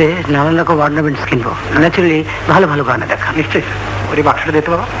পারপাসে নানান রকম অর্নামেন্টস কিনবো। ন্যাচুরালি ভালো ভালো গয়না দেখা। নিশ্চয়ই স্যার, ওই বাক্সটা দিতে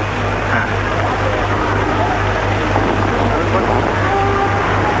পারবো। হ্যাঁ,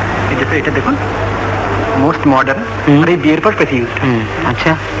 এটা দেখুন, মোস্ট মডার্ন, এই বিয়ের পারপাসে ইউজ।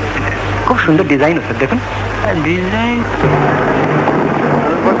 আচ্ছা, খুব সুন্দর ডিজাইন স্যার, দেখুন ডিজাইন।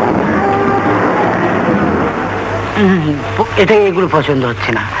 এটা এগুলো পছন্দ হচ্ছে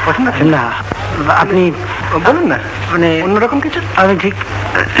না। পছন্দ হচ্ছে না? আপনি বলুন না, মানে অন্যরকম কিছু। আমি ঠিক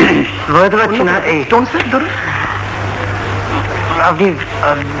বলতে পারছি না। এই স্টোন সেট ধরুন, আপনি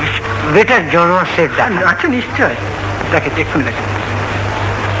বেটার জড়োয়া সেট দেন। আচ্ছা, নিশ্চয় দেখেছি, এক্ষুনি দেখেন।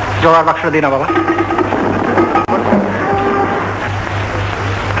 জড়োয়ার বাক্সটা দিন না বাবা।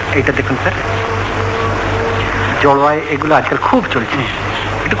 এইটা দেখুন স্যার, জড়োয়ায় এগুলো আজকাল খুব চলছে।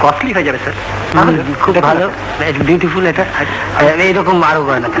 একটু কস্টলি হয়ে যাবে স্যার। খুব ভালো, বিউটিফুল। এটা এইরকম আরো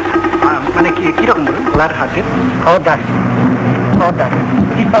গয়না, মানে কিরকম বলুন? ওনার হাতের খবরদার, খবরদার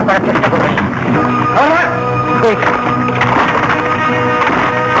চিৎকার করার চেষ্টা করবেন।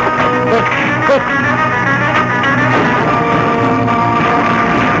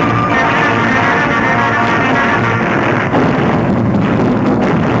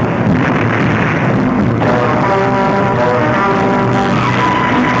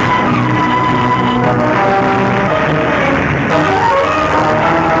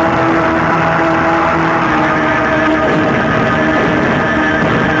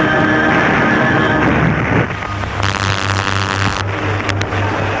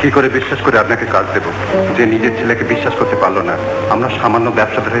 কি করে বিশ্বাস করে আপনাকে কাজ দেব, যে নিজের ছেলেকে বিশ্বাস করতে পারলো না? আমরা সামান্য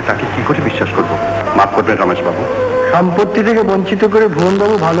ব্যবসাদার হয়ে তাকে কি করে বিশ্বাস করবো? মাফ করবেন রমেশবাবু। সম্পত্তি থেকে বঞ্চিত করে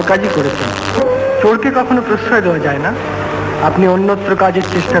ভুবনবাবু ভালো কাজই করেছেন। চোরকে কখনো প্রশ্রয় দেওয়া যায় না। আপনি অন্যত্র কাজের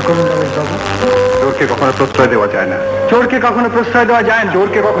চেষ্টা করুন রমেশবাবু। চোরকে কখনো প্রশ্রয় দেওয়া যায় না। চোরকে কখনো প্রশ্রয় দেওয়া যায় না।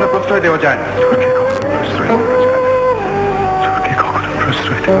 চোরকে কখনো প্রশ্রয় দেওয়া যায় না। চোরকে কখনো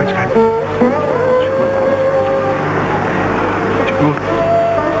প্রশ্রয় দেওয়া যায় না।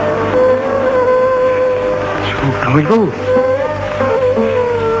 রমেশবাবু,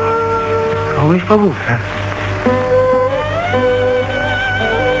 রমেশবাবু, হ্যাঁ,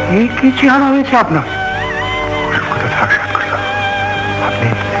 এই কি চেহারা হয়েছে আপনার? আপনি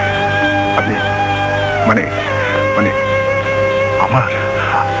আপনি মানে মানে আমার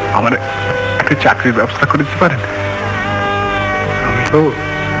আমার একটা চাকরির ব্যবস্থা করে দিতে পারেন? রমেশবাবু,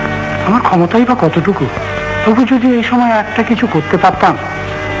 আমার ক্ষমতাই বা কতটুকু? তবু যদি এই সময় একটা কিছু করতে পারতাম।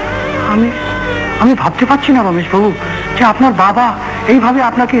 আমি ভাবতে পারছি না রমেশবাবু যে আপনার বাবা এইভাবে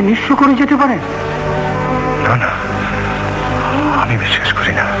আপনাকে নিঃস্ব করে যেতে পারে। না না, আমি বিশ্বাস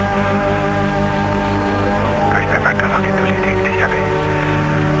করি না। ব্যাপারটা আমাকে তুলিয়ে দেখতেই হবে।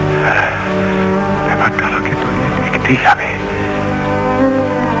 ব্যাপারটা আমাকে তুলিয়ে দেখতেই হবে।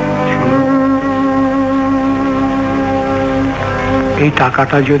 এই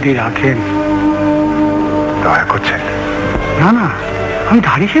টাকাটা যদি রাখেন। দয়া করছেন? না না, আমি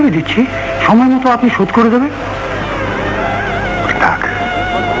ধার হিসেবে দিচ্ছি, সময় মতো আপনি শোধ করে দেবেন।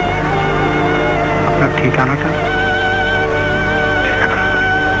 আপনার ঠিকানাটা?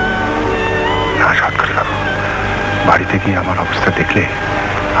 না সৎকারী বাবু, বাড়িতে গিয়ে আমার অবস্থা দেখলে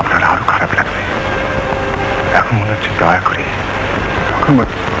আপনার আরো খারাপ লাগবে। এখন মনে হচ্ছে দয়া করে, তখন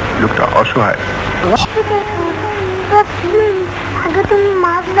লোকটা অসহায়।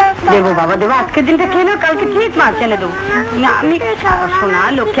 দেবো বাবা দেবো, আজকের দিনটা খেয়ে নাও, কালকে ঠিক মাছ এনে দেবো। আমি শোনা,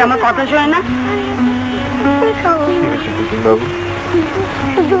 লক্ষ্মী আমার কথা শোনে না। বাবু,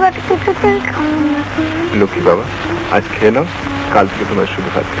 লক্ষ্মী বাবা, আজ খেয়ে নাও, কাল থেকে তোমার শুধু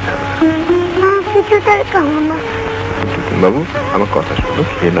ভাত খেতে হবে। বাবু আমার কথা শোনো,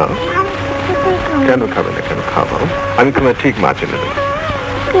 খেয়ে নাও। কেন খাবে না? কেন খাবো, আমি তোমার ঠিক মাছ এনে দেবো।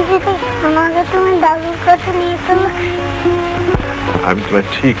 তুমি দাদুর কাছে নিয়ে চলো। আমি তোমার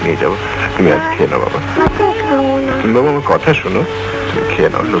ঠিক নিয়ে যাবো, তুমি আজ খেয়ে নাও বাবা। তুমি বাবা আমার কথা শোনো, তুমি খেয়ে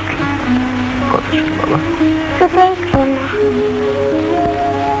নাও লক্ষ্মী, কথা শোনো বাবা।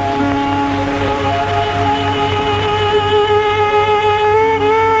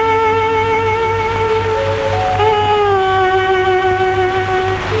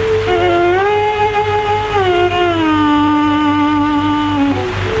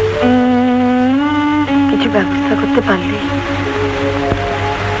 কিছু ব্যবস্থা করতে পারলে?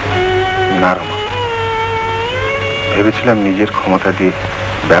 না রমা, ভেবেছিলাম নিজের ক্ষমতা দিয়ে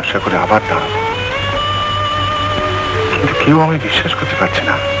ব্যবসা করে আবার দাঁড়াবো, কিন্তু কেউ আমি বিশ্বাস করতে পারছি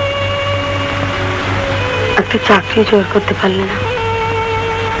না। একটা চাকরি জোর করতে পারলে না?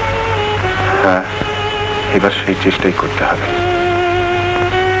 হ্যাঁ, এবার সেই চেষ্টাই করতে হবে।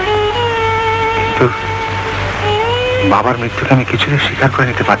 কিন্তু বাবার মৃত্যুকে আমি কিছুতেই স্বীকার করে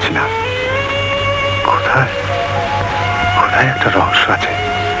নিতে পারছি না। কোথায় কোথায় একটা রহস্য আছে,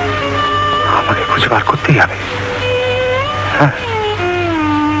 আমাকে খুঁজে বার করতেই হবে। হ্যাঁ,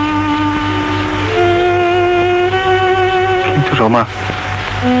 কিন্তু রমা,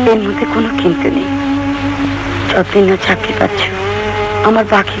 এর মধ্যে কোনো কিন্তু নেই। যতদিন না চাকরি পাচ্ছ, আমার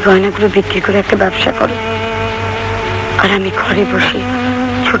বাকি গয়নাগুলো বিক্রি করে একটা ব্যবসা করো, আর আমি ঘরে বসে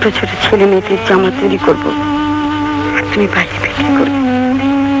ছোট ছোট ছেলে মেয়েদের জামা তৈরি করবো, আর তুমি বাইরে বিক্রি করবে।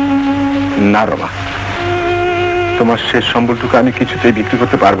 না রমা, তোমার শেষ সম্বলটুকু আমি কিছুতেই বিক্রি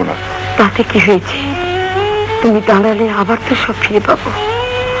করতে পারবো না। তাতে কি হয়েছে? তুমি দাঁড়ালে আবার তো সব ফিরে পাবো।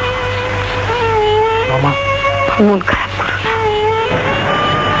 মামা, মন খারাপ করো না।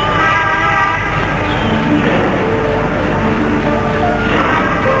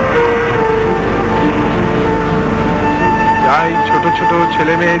 যাই ছোট ছোট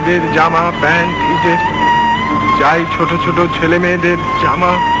ছেলে মেয়েদের জামা প্যান্ট হিজের, যাই ছোট ছোট ছেলে মেয়েদের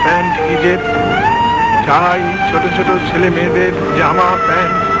জামা প্যান্ট হিজের, যাই ছোট ছোট ছেলে মেয়েদের জামা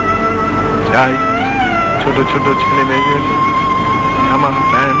প্যান্ট, যাই ছোট ছোট ছেলে মেয়েদের জামা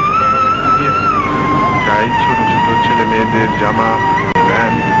প্যান্ট, যাই ছোট ছোট ছেলে মেয়েদের জামা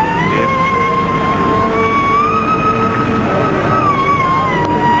প্যান্ট।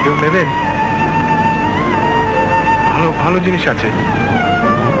 কেউ নেবেন? ভালো ভালো জিনিস আছে।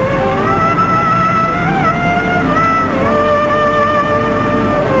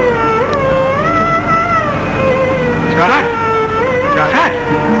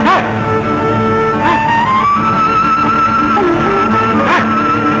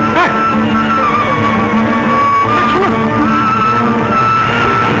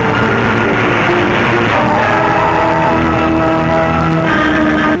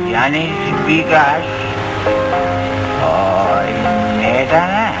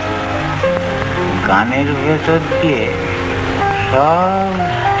 কানের ভেতর দিয়ে সব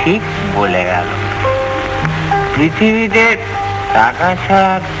ঠিক বলে গেল। পৃথিবীতে টাকা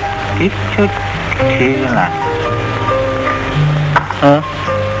ছাড়া কিচ্ছু ঠিক না। হ্যাঁ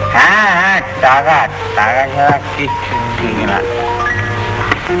হ্যাঁ, টাকা ছাড়া কিচ্ছু ঠিক না।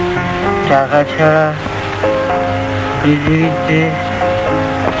 টাকা ছাড়া পৃথিবীতে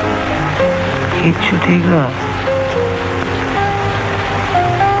কিচ্ছু ঠিক না।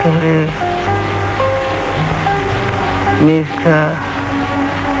 তাহলে মিস্টার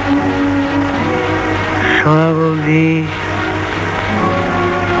সোনা বৌদি,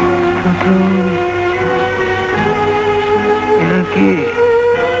 কি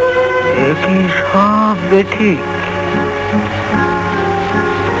সব বেঠিক?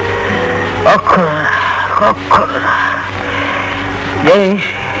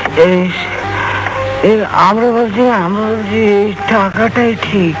 আমরা ভাবছি এই টাকাটাই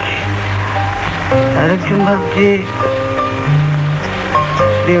ঠিক, আরেকজন ভাবছে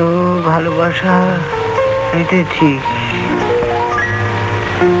দেহ ভালোবাসা এটাই ঠিক।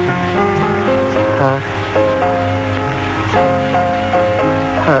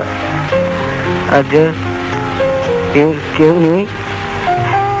 আচ্ছা, কেউ নেই,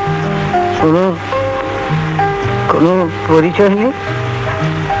 কোনো পরিচয় নেই?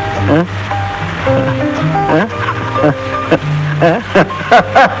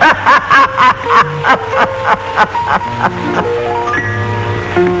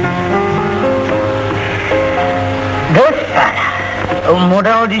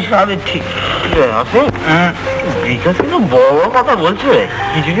 মোটামুটি সবই ঠিক আছে। বিকাশ কিন্তু বড় কথা বলছে,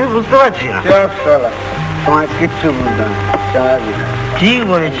 কিছুই বুঝতে পারছি না। তোমার কিচ্ছু বুঝতে না, ঠিক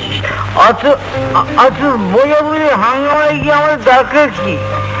বলেছিস। অত বইয়ে বইয়ে হাঙ্গামায় গিয়ে আমার দরকার কি?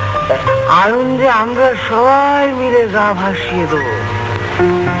 আনন্দে আমরা সবাই মিলে গা ভাসিয়ে দেবো।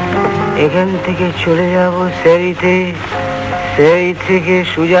 এখান থেকে চলে যাব সেরিতে, সেরি থেকে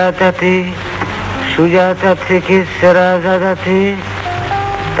সুজাতাতে, সুজাতা থেকে সেরাজাদাতে,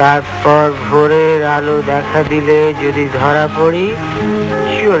 তারপর ভোরের আলো দেখা দিলে যদি ধরা পড়ি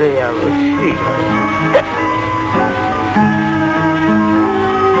চলে যাব শ্রীঘরে।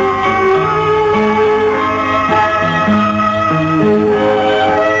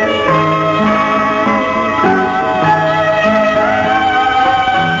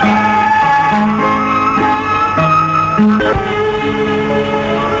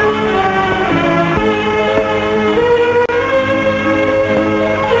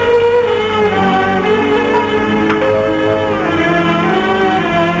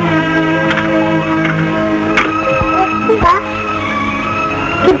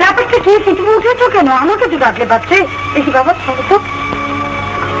 কেন আমাকে তো ডাকলে পাচ্ছে? দেখি বাবা, থাকো তো।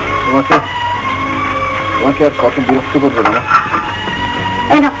 তোমাকে আর কত বিরক্ত করবে না?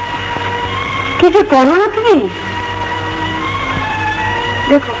 কিছু করো না তুমি?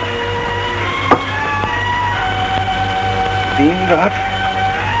 দেখো দিন রাত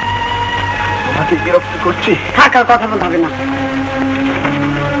তোমাকে বিরক্ত করছি। থাকার কথা বলতে হবে না।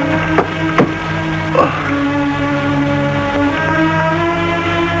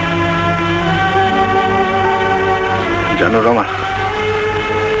 জানো রমা,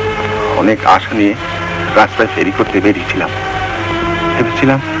 অনেক আশা নিয়ে রাস্তায় ফেরি করতে বেরিয়েছিলাম।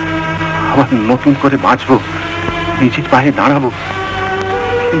 ভেবেছিলাম আবার নতুন করে বাঁচবো, নিজের পায়ে দাঁড়াবো,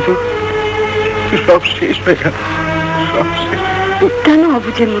 কিন্তু সব শেষ হয়ে গেল। সব শেষ। কেন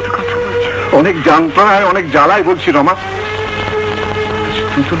অবুঝের মতো কথা বলছো? অনেক যন্ত্রণায়, অনেক জ্বালায় বলছি রমা।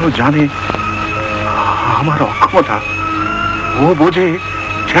 তুতুলও জানে আমার অক্ষমতা। ও বোঝে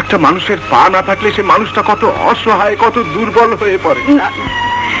যে একটা মানুষের পা না থাকলে সে মানুষটা কত অসহায়, কত দুর্বল হয়ে পড়ে। না,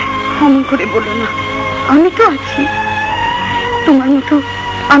 অমন করে বলো না, আমি তো আছি। তোমার মতো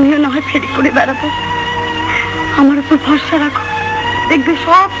আমিও না হয় ফেরি করে বেড়াবো। আমার উপর ভরসা রাখো, দেখবে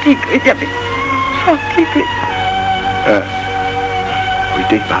সব ঠিক হয়ে যাবে, সব ঠিক হয়ে যাবে।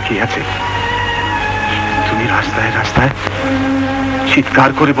 ওইটাই বাকি আছে। তুমি রাস্তায় রাস্তায় চিৎকার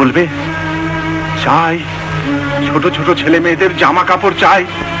করে বলবে, চাই ছোট ছোট ছেলে মেয়েদের জামা কাপড় চাই,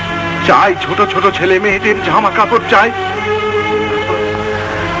 চাই ছোট ছোট ছেলে মেয়েদের জামা কাপড় চাই।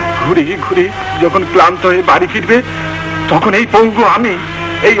 ঘুরে ঘুরে যখন ক্লান্ত হয়ে বাড়ি ফিরবে, তখন এই পঙ্গু আমি,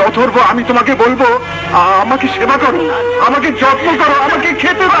 এই অথর্ব আমি তোমাকে বলবো, আমাকে সেবা করো, আমাকে যত্ন করো, আমাকে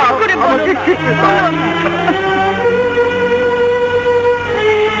খেতে দাও, আমাকে খেতে দাও।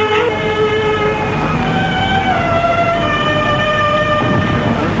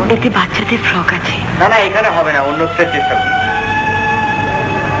 এতে বাচ্চাদের ফ্রক আছে। না না, এখানে হবে না, অন্যত্র চেষ্টা করি।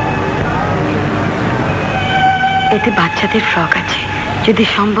 এতে বাচ্চাদের ফ্রক আছে, যদি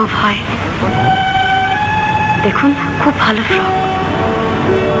সম্ভব হয়। দেখুন, খুব ভালো ফ্রক,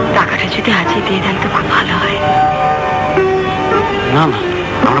 টাকাটা যদি আজই দিয়ে দেন তো খুব ভালো হয়। না না,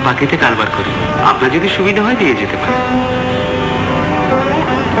 আমরা বাকিতে কারবার করি, আপনার যদি সুবিধা হয় দিয়ে যেতে পারি।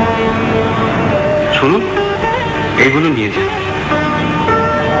 শুনুন, এইগুলো নিয়ে যান।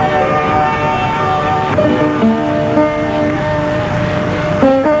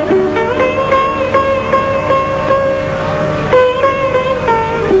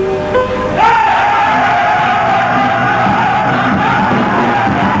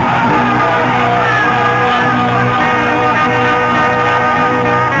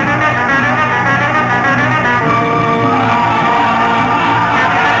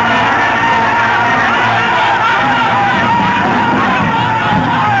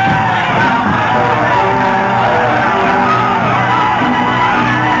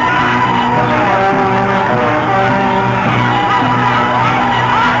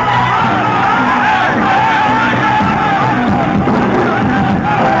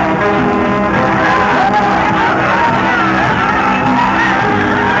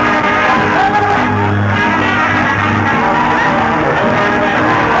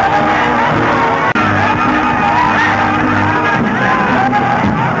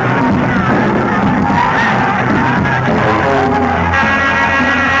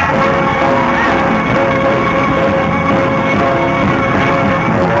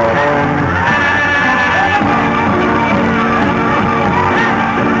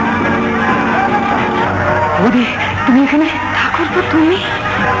 তুমি এখানে ঠাকুর তো তুমি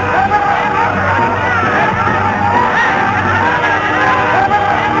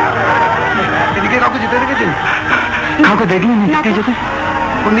এদিকে কাউকে যেতে দেখেছেন? কাউকে দেখলেন যেতে?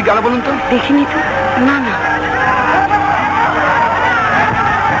 কোন দিকে গেল বলুন তো? দেখিনি তো। না না,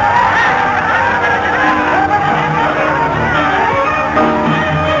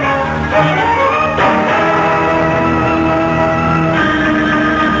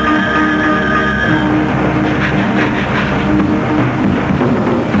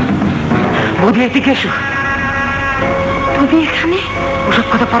 বৌদি এদিকে এসো। তুমি এখানে? ওসব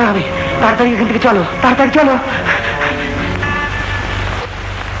কথা পরে হবে, তাড়াতাড়ি এখান থেকে চলো, তাড়াতাড়ি চলো।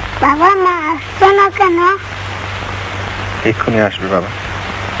 বাবা মা আসছে না কেন? এক্ষুনি আসবে বাবা,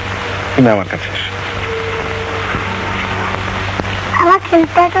 তুমি আমার কাছে এসো। আমার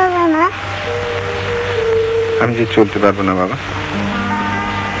খেলতে পারবে না? আমি যে চলতে পারবো না বাবা।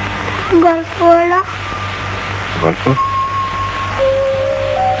 গল্প বলো। গল্প?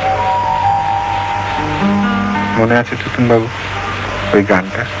 মনে আছে টুটুন বাবু ওই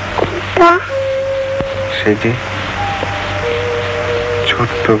গানটা? সেই যে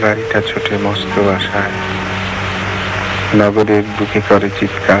ছোট্ট গাড়িটা ছোটে মস্ত আশায়, নগরের বুকে করে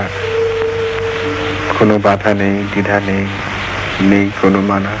চিৎকার, কোনো বাধা নেই, দ্বিধা নেই, নেই কোনো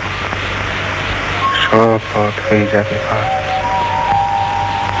মানা, সব পথ হয়ে যাবে পার।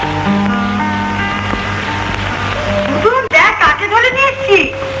 দেখ কাকে ধরে নিয়েছি,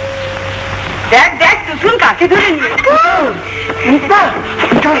 দেখ দেখ টুটুন কাকে ধরে নিয়েছি।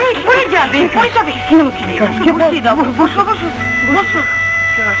 পড়ে যাবে, পড়ে যাবে। বসো বসো বসো।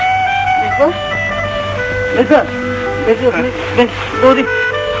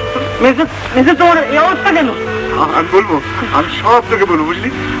 তোমার এই অবস্থা কেন? আমি বলবো, আমি সব তোকে বলবো, বুঝলি?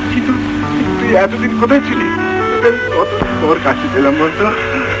 কিন্তু তুই এতদিন কোথায় ছিলি? তোর কাছে ছিলাম বলতো।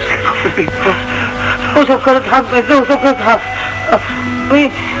 ওসব করে থাক, ওসব করে থাক।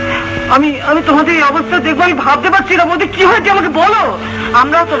 আমি তোমাদের এই অবস্থা দেখবো আমি ভাবতে পারছি না। বলতে কি হয়েছে আমাকে বলো।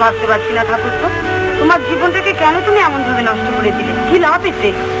 আমরাও তো ভাবতে পারছি না ঠাকুর তো, তোমার জীবনটাকে কেন তুমি এমন ভাবে নষ্ট করে দিলে? কি লাভ এতে?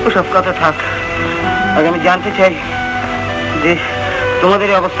 ওসব কথা থাক, আগে আমি জানতে চাই যে তোমাদের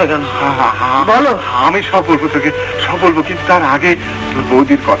এই অবস্থা কেন বলো। আমি সব বলবো তোকে, সব বলবো, কিন্তু তার আগে তোর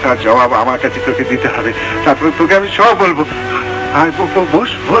বৌদির কথার জবাব আমার কাছে তোকে দিতে হবে, তারপরে তোকে আমি সব বলবো।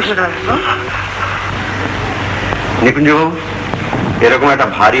 বস বস। নিকুঞ্জবাবু, এরকম একটা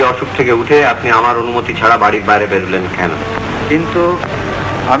ভারী অসুখ থেকে উঠে আপনি আমার অনুমতি ছাড়া বাড়ির বাইরে বেরোলেন কেন? কিন্তু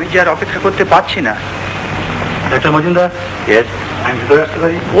আমি যে আর অপেক্ষা করতে পারছি না। ডাক্তার মজুমদার, আমি ভিতরে আসতে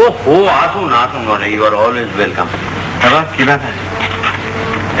পারি? ও আসুন আসুন, ইউ আর অলওয়েজ ওয়েলকাম। বাবা কি ব্যাপার?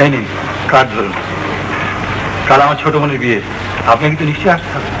 এই নিন কার্ড ধরুন। কাল আমার ছোট বোনের বিয়ে, আপনি কিন্তু নিশ্চয়ই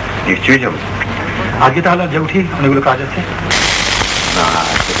আসতে হবে। নিশ্চয়ই যাবো। আজকে তাহলে যে উঠি, অনেকগুলো কাজ আছে। না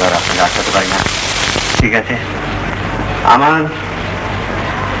সেটা আর আপনাকে আটকাতে পারি না। ঠিক আছে, আমার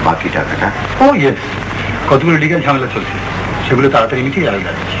বাকি টাকাটা? ও ইয়েস, কতগুলো লিগ্যাল ঝামেলা চলছে, সেগুলো তাড়াতাড়ি মিটিয়ে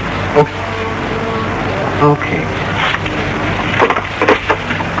আলাদা যাচ্ছি। ওকে ওকে।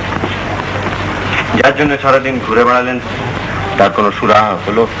 যার জন্য সারাদিন ঘুরে বেড়ালেন তার কোনো সুরাহা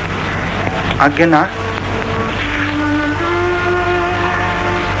হলো? আগে না।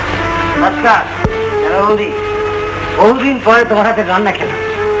 আচ্ছা বৌদি, বহুদিন পরে তোমার হাতে রান্না খেলাম।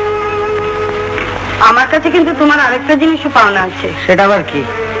 আমার কাছে কিন্তু তোমার আরেকটা জিনিসও পাওনা আছে। সেটা আবার কি?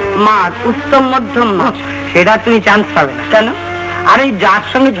 মাছ, উত্তম মধ্যম মাছ। সেটা তুমি চান্স পাবে না। কেন? আর এই যার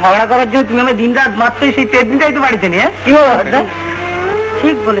সঙ্গে ঝগড়া করার জন্য তুমি আমার দিন রাত মারতে, সেই পেটনিটাই তো বাড়িতে নিয়ে কি বলতো?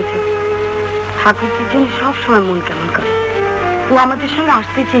 ঠিক বলেছে। ঠাকুরজির জন্য সবসময় মন কেমন করে। ও আমাদের সঙ্গে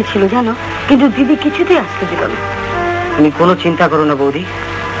আসতে চেয়েছিল জানো, কিন্তু দিদি কিছুতেই আসতে দিল না। তুমি কোনো চিন্তা করো না বৌদি,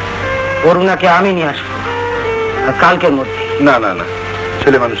 করুণাকে আমি নিয়ে আসবো কালকের মধ্যে। না না না,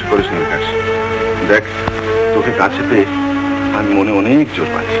 ছেলে মানুষ করিস না বিকাশ। দেখ, তোকে কাছে পেয়ে আমি মনে অনেক জোর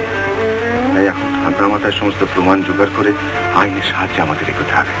পাচ্ছি। তাই এখন ঠান্ডা মাথায় সমস্ত প্রমাণ জোগাড় করে আইনের সাহায্যে আমাদের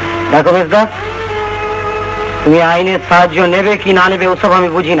এগোতে হবে। দেখো বেশদা, তুমি আইনের সাহায্য নেবে কি না নেবে ওসব আমি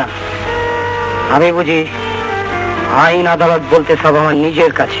বুঝি না। আমি বুঝি আইন আদালত বলতে সব আমার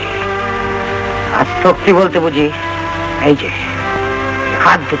নিজের কাছে, আর শক্তি বলতে বুঝি এই যে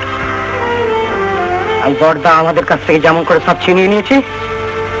হাত দুটো। আর বর্দা আমাদের কাছ থেকে যেমন করে সব ছিনিয়ে নিয়েছে,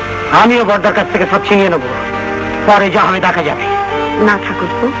 আমিও বর্দার কাছ থেকে সব ছিনিয়ে নেবো। পরে যা হবে দেখা যাবে। না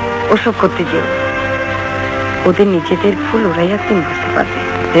ঠাকুরপো, ওসব করতে যেও। ওদের নিজেদের ভুল ওরাই একদিন বুঝতে পারবে।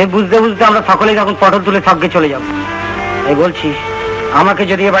 এ বুঝতে বুঝতে আমরা সকলেই যখন পটল তুলে স্বর্গে চলে যাব। এই বলছি, আমাকে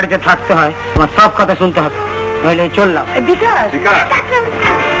যদি এ বাড়িতে থাকতে হয় তোমার সব কথা শুনতে হবে, নইলে চললাম।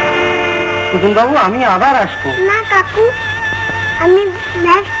 সুজন বাবু, আমি আবার আসবো। না কাকু, আমি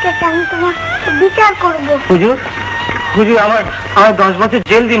ম্যাজিস্ট্রেট, আমি তোমার বিচার করবো। হুজুর, হুজুর আমার 10 বছর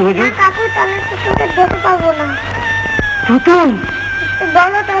জেল দিন হুজুর। কাকু, তাহলে তো তোকে যেতে পারবো না। সুতন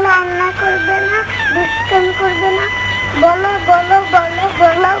বলো, তাহলে অন্যায় করবে না, দুষ্টামি করবে না। বলো বলো বলো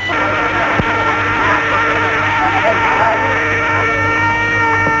বলো।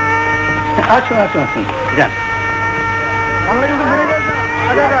 আসুন আসুন আসুন, যান।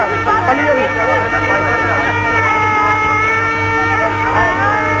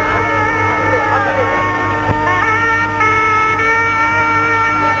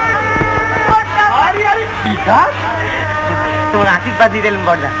 তোমার আশীর্বাদ দিয়ে দিলেন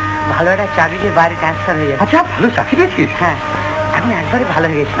বড়দা, ভালো একটা চাকরিতে বাইরে ট্রান্সফার হয়ে যাবে। আচ্ছা, ভালো চাকরি পেয়েছিস? হ্যাঁ, এখন একবারে ভালো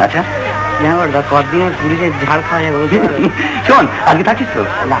হয়ে গেছে। আচ্ছা, জানো বড়দা, কদিনের পুলিশের ঝাড় খাওয়া যাবে। শোন, আজকে থাকিস তো?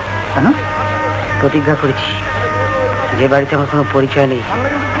 না, কেন? প্রতিজ্ঞা করেছি, যে বাড়িতে আমার কোনো পরিচয় নেই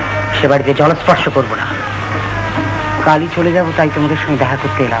সে বাড়িতে জলস্পর্শ করবো না। কালই চলে যাব, তাই তোমাদের সঙ্গে দেখা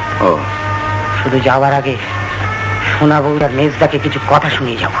করতে এলাম। ও, শুধু যাওয়ার আগে সোনা বউরার মেজদাকে কিছু কথা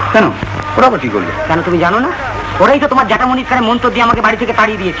শুনিয়ে যাবো। কেন? ওরা আবার কি করলো? কেন তুমি জানো না? ওরাই তো তোমার জ্যাঠামণির কানে মন্ত্র দিয়ে আমাকে বাড়ি থেকে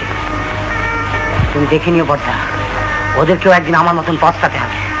তাড়িয়ে দিয়েছে। তুমি দেখে নিও বর্দা, ওদেরকেও একদিন আমার মতন পস্তাতে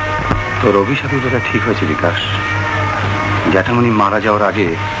হবে। তোর অভিশাপী বোধ ঠিক হয়েছে বিকাশ। জ্যাঠামণি মারা যাওয়ার আগে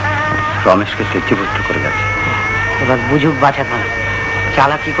রমেশকে তেজ্যপুত্র করে গেছে। এবার বুঝুক বাছা তোমার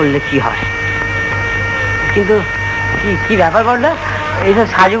চালাকি করলে কি হয়। কিন্তু কি ব্যাপার বর্দা, এইসব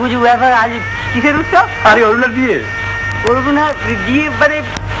সাজুগুজু ব্যাপার আজ কিসের উৎসব? আরে অরুণা দিয়ে অরুণা দিয়ে মানে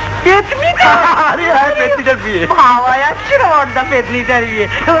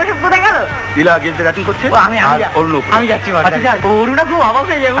আমি যাচ্ছি। অরুণা খুব অবাক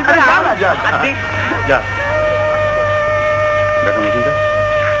হয়ে যাবে।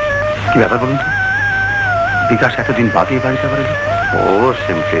 কি ব্যাপার বলুন তো? বিকাশ এতদিন বাদে বাড়িতে পারে? ও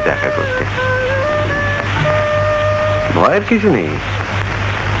সিম্পলি দেখা করতে, ভয়ের কিছু নেই।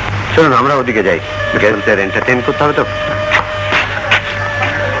 চলুন আমরা ওদিকে যাই, গেস্টদের এন্টারটেইন করতে হবে তো।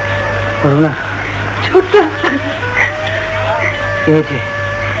 অরুণা, ছোট্ট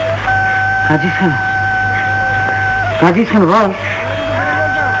কাজী খান বল,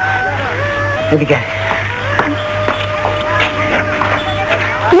 এদিকে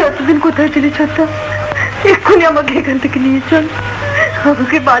এতদিন কোথায় ছিলি ছোট্ট? এক্ষুনি আমাকে এখান থেকে নিয়ে চল,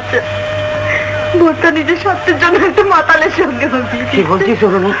 আমাকে বাঁচা। ভোটটা নিজের স্বার্থের জন্য একটা মাতালের সঙ্গে কি বলছিস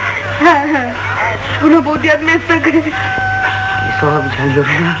অরুণা? হ্যাঁ হ্যাঁ, সোনা বৌদি আর মেজদাকে সব জানি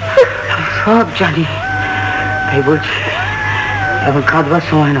অরুণা, সব জানি। তাই বলছি এখন কাঁদবার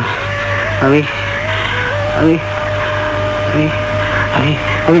সময় না। আমি আমি আমি আমি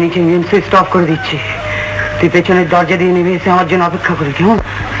আমি নিচে মেন সুইচ অফ করে দিচ্ছি। তুই পেছনের দরজা দিয়ে নেমে এসে আমার জন্য অপেক্ষা করি, কেমন?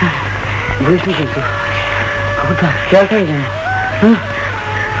 বুঝিস নি কিন্তু খেয়াল করে যায়।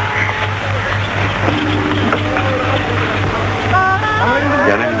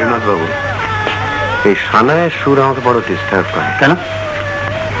 জানেন বিনোদ বাবু, এই সানায়ের সুর আমাকে বড় ডিস্টার্ব করে। কেন?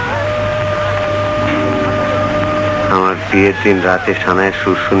 আমার বিয়ের দিন রাতে সানায়ের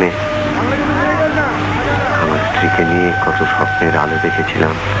সুর শুনে আমার স্ত্রীকে নিয়ে কত স্বপ্নের আলো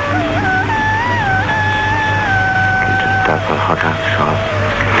দেখেছিলাম, কিন্তু তারপর হঠাৎ সব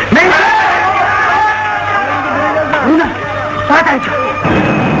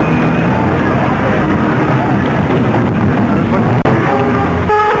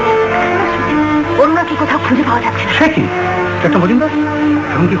অরুণা কি কোথাও খুঁজে পাওয়া যাচ্ছে না। সে কি? একটা মজুমদার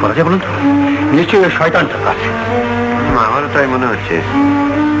এখন কি করা যায় বলুন তো? নিশ্চয়ই ওই শয়তানটার কাছে। আমারও তাই মনে হচ্ছে।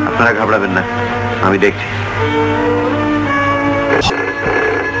 আপনারা ঘাবড়াবেন না, আমি দেখছি।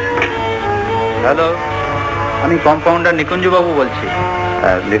 হ্যালো, আমি কম্পাউন্ডার নিকুঞ্জবাবু বলছি।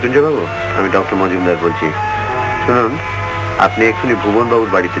 নিকুঞ্জবাবু, আমি ডক্টর মজুমদার বলছি। শুনুন, আপনি এক্ষুনি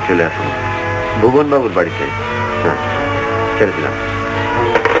ভুবনবাবুর বাড়িতে চলে আসুন। ভুবনবাবুর বাড়িতে? হ্যাঁ, ছেড়ে দিলাম।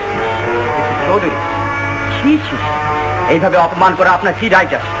 চৌধুরী, এইভাবে অপমান করে আপনার কি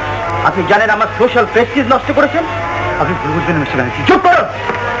রাইট আছে? আপনি জানেন আমার সোশ্যাল প্রেস্টিজ নষ্ট করেছেন। আপনি ভুল বুঝবেন মিস্টার ব্যানার্জি। চুপ করুন।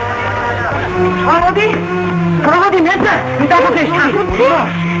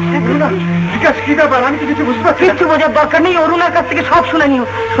 কি ব্যাপার? আমি তো কিছু বুঝতে পারছি। কিচ্ছু বোঝার দরকার নেই, অরুণার কাছ থেকে সব শুনে নিও।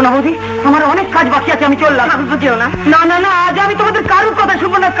 সোনা বৌদি, আমার অনেক কাজ বাকি আছে, আমি চললাম। বুঝিও না। না না না, আজ আমি তোমাদের কারুর কথা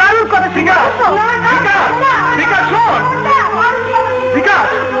শুনবো না, কারুর কথা শুনবো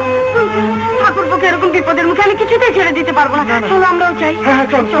ঠাকুরপোকে এরকম বিপদের মুখে আমি কিছুতেই ছেড়ে দিতে পারবো না। চলো আমরাও চাই।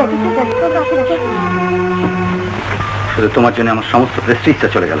 শুধু তোমার জন্য আমার সমস্ত প্রেস্টিজটা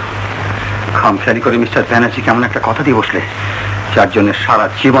চলে গেল। খামখেয়ালি করে মিস্টার ব্যানার্জি কেমন একটা কথা দিয়ে বসলে, যার জন্য সারা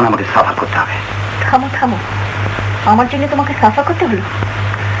জীবন আমাকে সাফার করতে হবে। থামো থামো, আমার জন্য তোমাকে সাফা করতে হলো?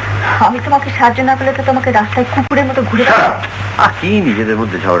 আমি তোমাকে সাহায্য না করলে তো তোমাকে রাস্তায় কুকুরের মতো ঘুরে কি নিজেদের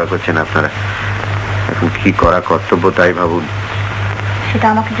মধ্যে ঝগড়া করছেন আপনারা? এখন কি করা কর্তব্য তাই ভাবুন। সেটা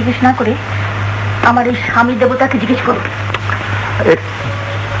আমাকে জিজ্ঞেস না করে আমার এই স্বামী দেবতাকে জিজ্ঞেস করো।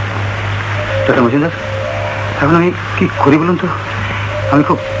 মজুমদার, এখন আমি কি করি বলুন তো? আমি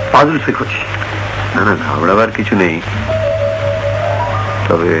খুব পাজল ফিল করছি। না না, ঘাবড়াবার কিছু নেই,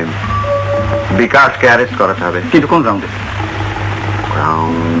 তবে বিকাশকে অ্যারেস্ট করাতে হবে। কিন্তু কোন গ্রাউন্ডে?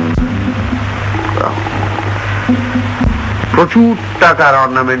 প্রচুর টাকার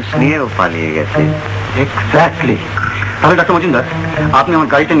অর্নামেন্টস নিয়ে ও পালিয়ে গেছে। এক্স্যাক্টলি। তাহলে ডাক্তার মজুমদার, আপনি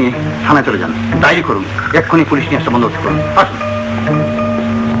আমার গাড়িটা নিয়ে থানায় চলে যান, ডায়েরি করুন, এক্ষুনি পুলিশ নিয়ে আসতে বন্দোবস্ত করুন। আসুন।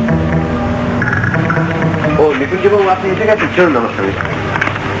 ও নিকুঞ্জবাবু, আপনি এসে গেছেন? চলুন নমস্কার।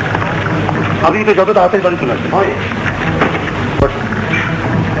 আপনি তো যত তাড়াতাড়ি বাড়ি চলে আসবেন।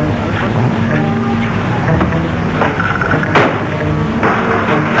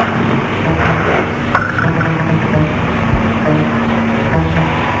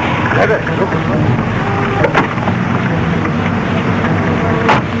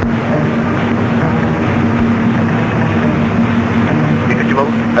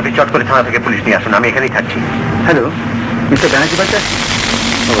 নিকুঞ্জবাবু, আপনি চট করে থানা থেকে পুলিশ নিয়ে আসুন, আমি এখানেই থাকছি। হ্যালো, মিস্টার ব্যানার্জি বাচ্চা?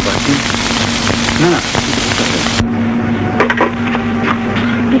 না না,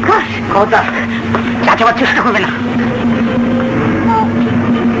 বিকাশ, কথা চাচাবার চেষ্টা করবে না।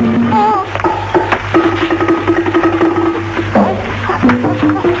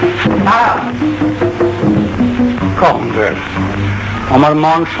 আমার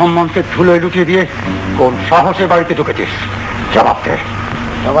মান সম্মানকে ধুলোয় লুটিয়ে দিয়ে কোন সাহসে বাড়িতে ঢুকেছিস? জবাব দে।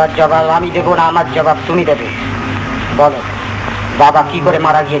 তোমার জবাব আমি দেবো না, আমার জবাব তুমি দেবে। বলো, বাবা কি করে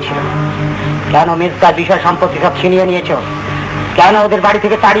মারা গিয়েছিল? কেন মির্জার বিষয় সম্পত্তি সব ছিনিয়ে নিয়েছো? কেন ওদের বাড়ি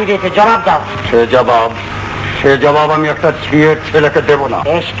থেকে তাড়িয়ে দিয়েছে? জবাব দাও। সে জবাব আমি একটা ঝিয়ের ছেলেকে দেব না।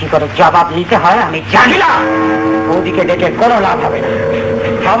 বেশ, কি করে জবাব নিতে হয় আমি জানি না। ওদিকে ডেকে কোনো লাভ হবে না।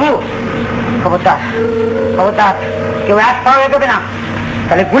 বাবু, খবরদার খবরদার, কেউ এক পা এগোবে না,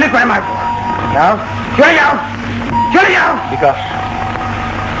 তাহলে গুলি করে মারবো। যাও, চলে যাও, চলে যাও। বিকাশ,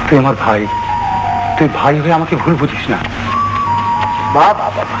 তুই আমার ভাই, তুই ভাই হয়ে আমাকে ভুল বুঝিস না। বাবা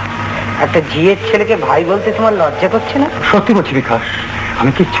বাবা, একটা ঝিয়ের ছেলেকে ভাই বলতে তোমার লজ্জা করছে না? সত্যি বলছি বিকাশ,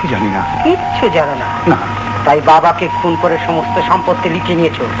 আমি কিচ্ছু জানি না। কিচ্ছু জানো না? না। তাই বাবাকে খুন করে সমস্ত সম্পত্তি লিখে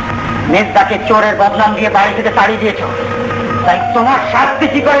নিয়েছো, মেজদাকে চোরের বদনাম দিয়ে বাড়ি থেকে তাড়িয়ে দিয়েছো। তাই তোমার শাস্তি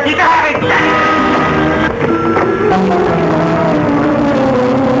কি করে দিতে হবে?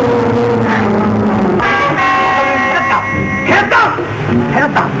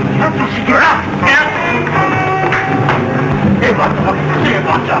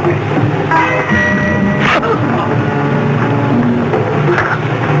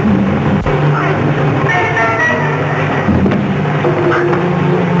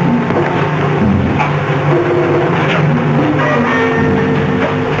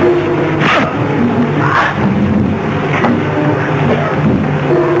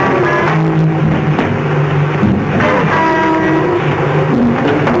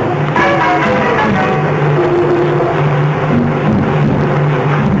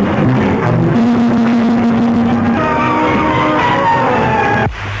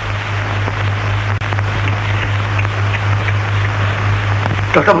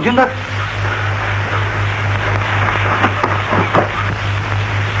 ডাক্তার মজুমদার,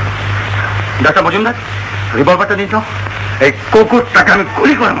 ডাক্তার মজুমদার, রিভলভারটা দিন তো। এই কুকুরটাকে আমি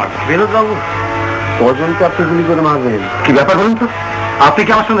গুলি করে মারবো। বিনোদ বাবু, কজনকে আপনি গুলি করে মারবেন? কি ব্যাপার বলুন তো? আপনি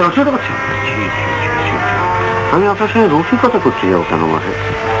কি আমার সঙ্গে রসিকতা করছেন? আমি আপনার সঙ্গে রসিকতা করতে যাবো কেন মাঠে?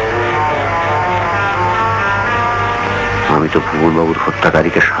 আমি তো ভুবনবাবুর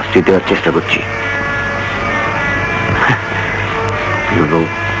হত্যাকারীকে শাস্তি দেওয়ার চেষ্টা করছি।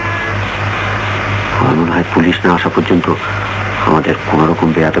 আমার মনে হয় পুলিশ না আসা পর্যন্ত আমাদের কোন রকম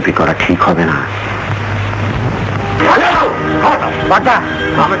বেয়াদবি করা ঠিক হবে না।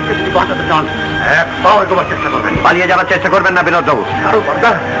 পালিয়ে যাওয়ার চেষ্টা করবেন না বিনোদ বাবু।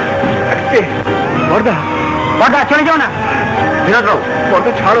 চলে যাও না বিনোদ বাবু,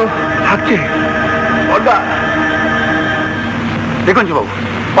 বর্দা ছাড়ো, থাকছে বর্দা। দেখুন বাবু,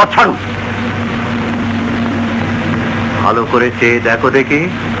 পথ ছাড়ুন। ভালো করে চেয়ে দেখো দেখি,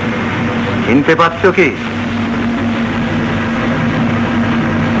 চিনতে পারছো কি?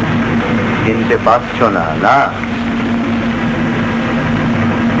 চিনতে পারছো না? না,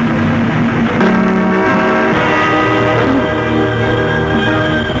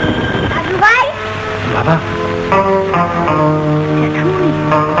 বাবা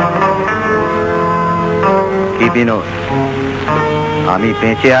কি বিনোদ, আমি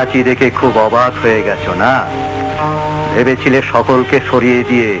বেঁচে আছি দেখে খুব অবাক হয়ে গেছো না? ভেবেছিলে সকলকে সরিয়ে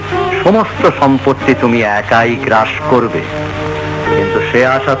দিয়ে সমস্ত সম্পত্তি তুমি একাই গ্রাস করবে, কিন্তু সে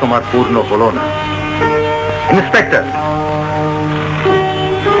আশা তোমার পূর্ণ হলো না। ইন্সপেক্টর,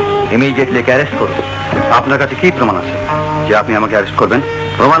 ইমিডিয়েটলি অ্যারেস্ট করুন। আপনার কাছে কি প্রমাণ আছে যে আপনি আমাকে অ্যারেস্ট করবেন?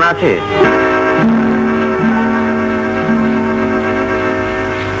 প্রমাণ আছে।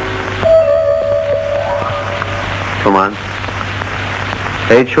 প্রমাণ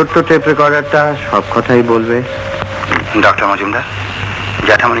এই ছোট্ট টেপ রেকর্ডারটা সব কথাই বলবে। ডক্টর মজুমদার,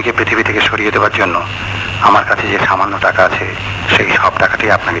 জ্যাঠামণিকে পৃথিবী থেকে সরিয়ে দেওয়ার জন্য আমার কাছে যে সামান্য টাকা আছে সেই সব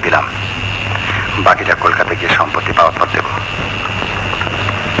টাকাটাই আপনাকে দিলাম। বাকিটা কলকাতায় গিয়ে সম্পত্তি পাওয়ার পর দেব।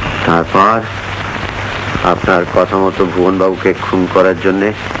 তারপর আপনার কথা মতো ভুবনবাবুকে খুন করার জন্যে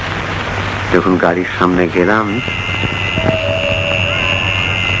যখন গাড়ির সামনে গেলাম,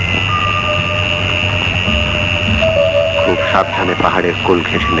 খুব সাবধানে পাহাড়ের কোল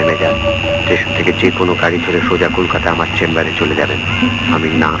ঘেঁষে নেমে যান। স্টেশন থেকে যে কোনো গাড়ি ধরে সোজা কলকাতা আমার চেম্বারে চলে যাবেন। আমি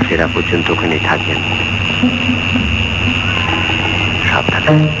না ফেরা পর্যন্ত ওখানেই থাকবেন।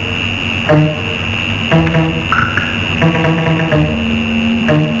 সাবধানে।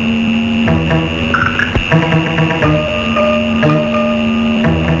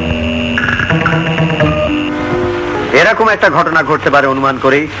 এরকম একটা ঘটনা ঘটতে পারে অনুমান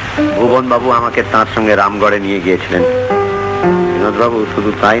করেই ভুবনবাবু আমাকে তাঁর সঙ্গে রামগড়ে নিয়ে গিয়েছিলেন। বিনোদবাবু, শুধু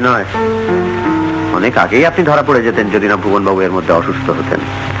তাই নয়, অনেক আগেই আপনি ধরা পড়ে যেতেন যদি না ভুবনবাবু এর মধ্যে অসুস্থ হতেন।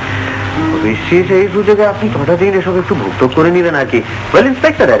 বিশেষ এই সুযোগে আপনি হঠাৎ এসব একটু ভুক্ত করে নিলেন আর কি। ওয়েল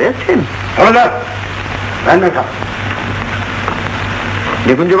ইন্সপেক্টর, আছেন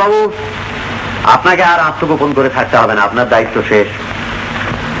দেখুন যে বাবু, আপনাকে আর আত্মগোপন করে থাকতে হবে না, আপনার দায়িত্ব শেষ।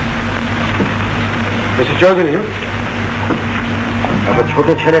 চৌধুরী, আমার ছোট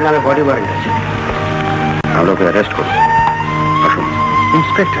ছেলে নামে বডি ওয়ারেন্ট আছে, আমরা ওকে অ্যারেস্ট করব। আসুন।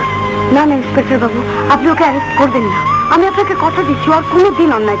 ইন্সপেক্টর। না না ইন্সপেক্টর বাবু, আপনি ওকে অ্যারেস্ট করবেন না। আমি আপনাকে কথা দিচ্ছি, আর কোনোদিন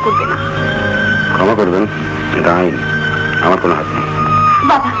অন্যায় করবে না। ক্ষমা করবেন, এটা আইন, আমার কোনো হাত নেই।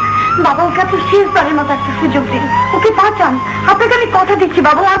 বাবা, বাবা ওকে আপনি শেষবারের মতো একটা সুযোগ দিন, ওকে বাঁচান। আপনাকে আমি কথা দিচ্ছি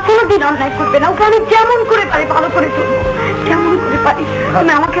বাবা, আর কোনোদিন অন্যায় করবে না। ওকে আমি যেমন করে পারি ভালো করে তুলবো, যেমন করে পারি।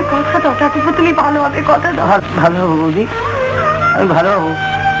 তুমি আমাকে কথা দাও, তাতে তুমি ভালো হবে। কথা দাও। ভালো হবো বৌদি, আমি ভালো হবো,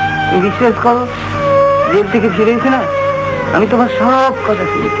 বিশ্বাস করো। জেল থেকে ফিরে এসে না আমি তোমার সব কথা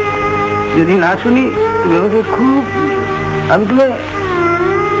শুনেছি। যদি না শুনি তুমি আমাকে খুব,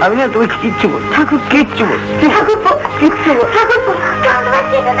 আমি না তুমি কিচ্ছু বল, ঠাকুর কিচ্ছু বল, কিচ্ছু বল,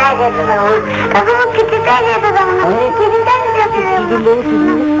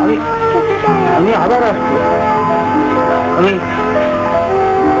 আমি আবার আসবো। আমি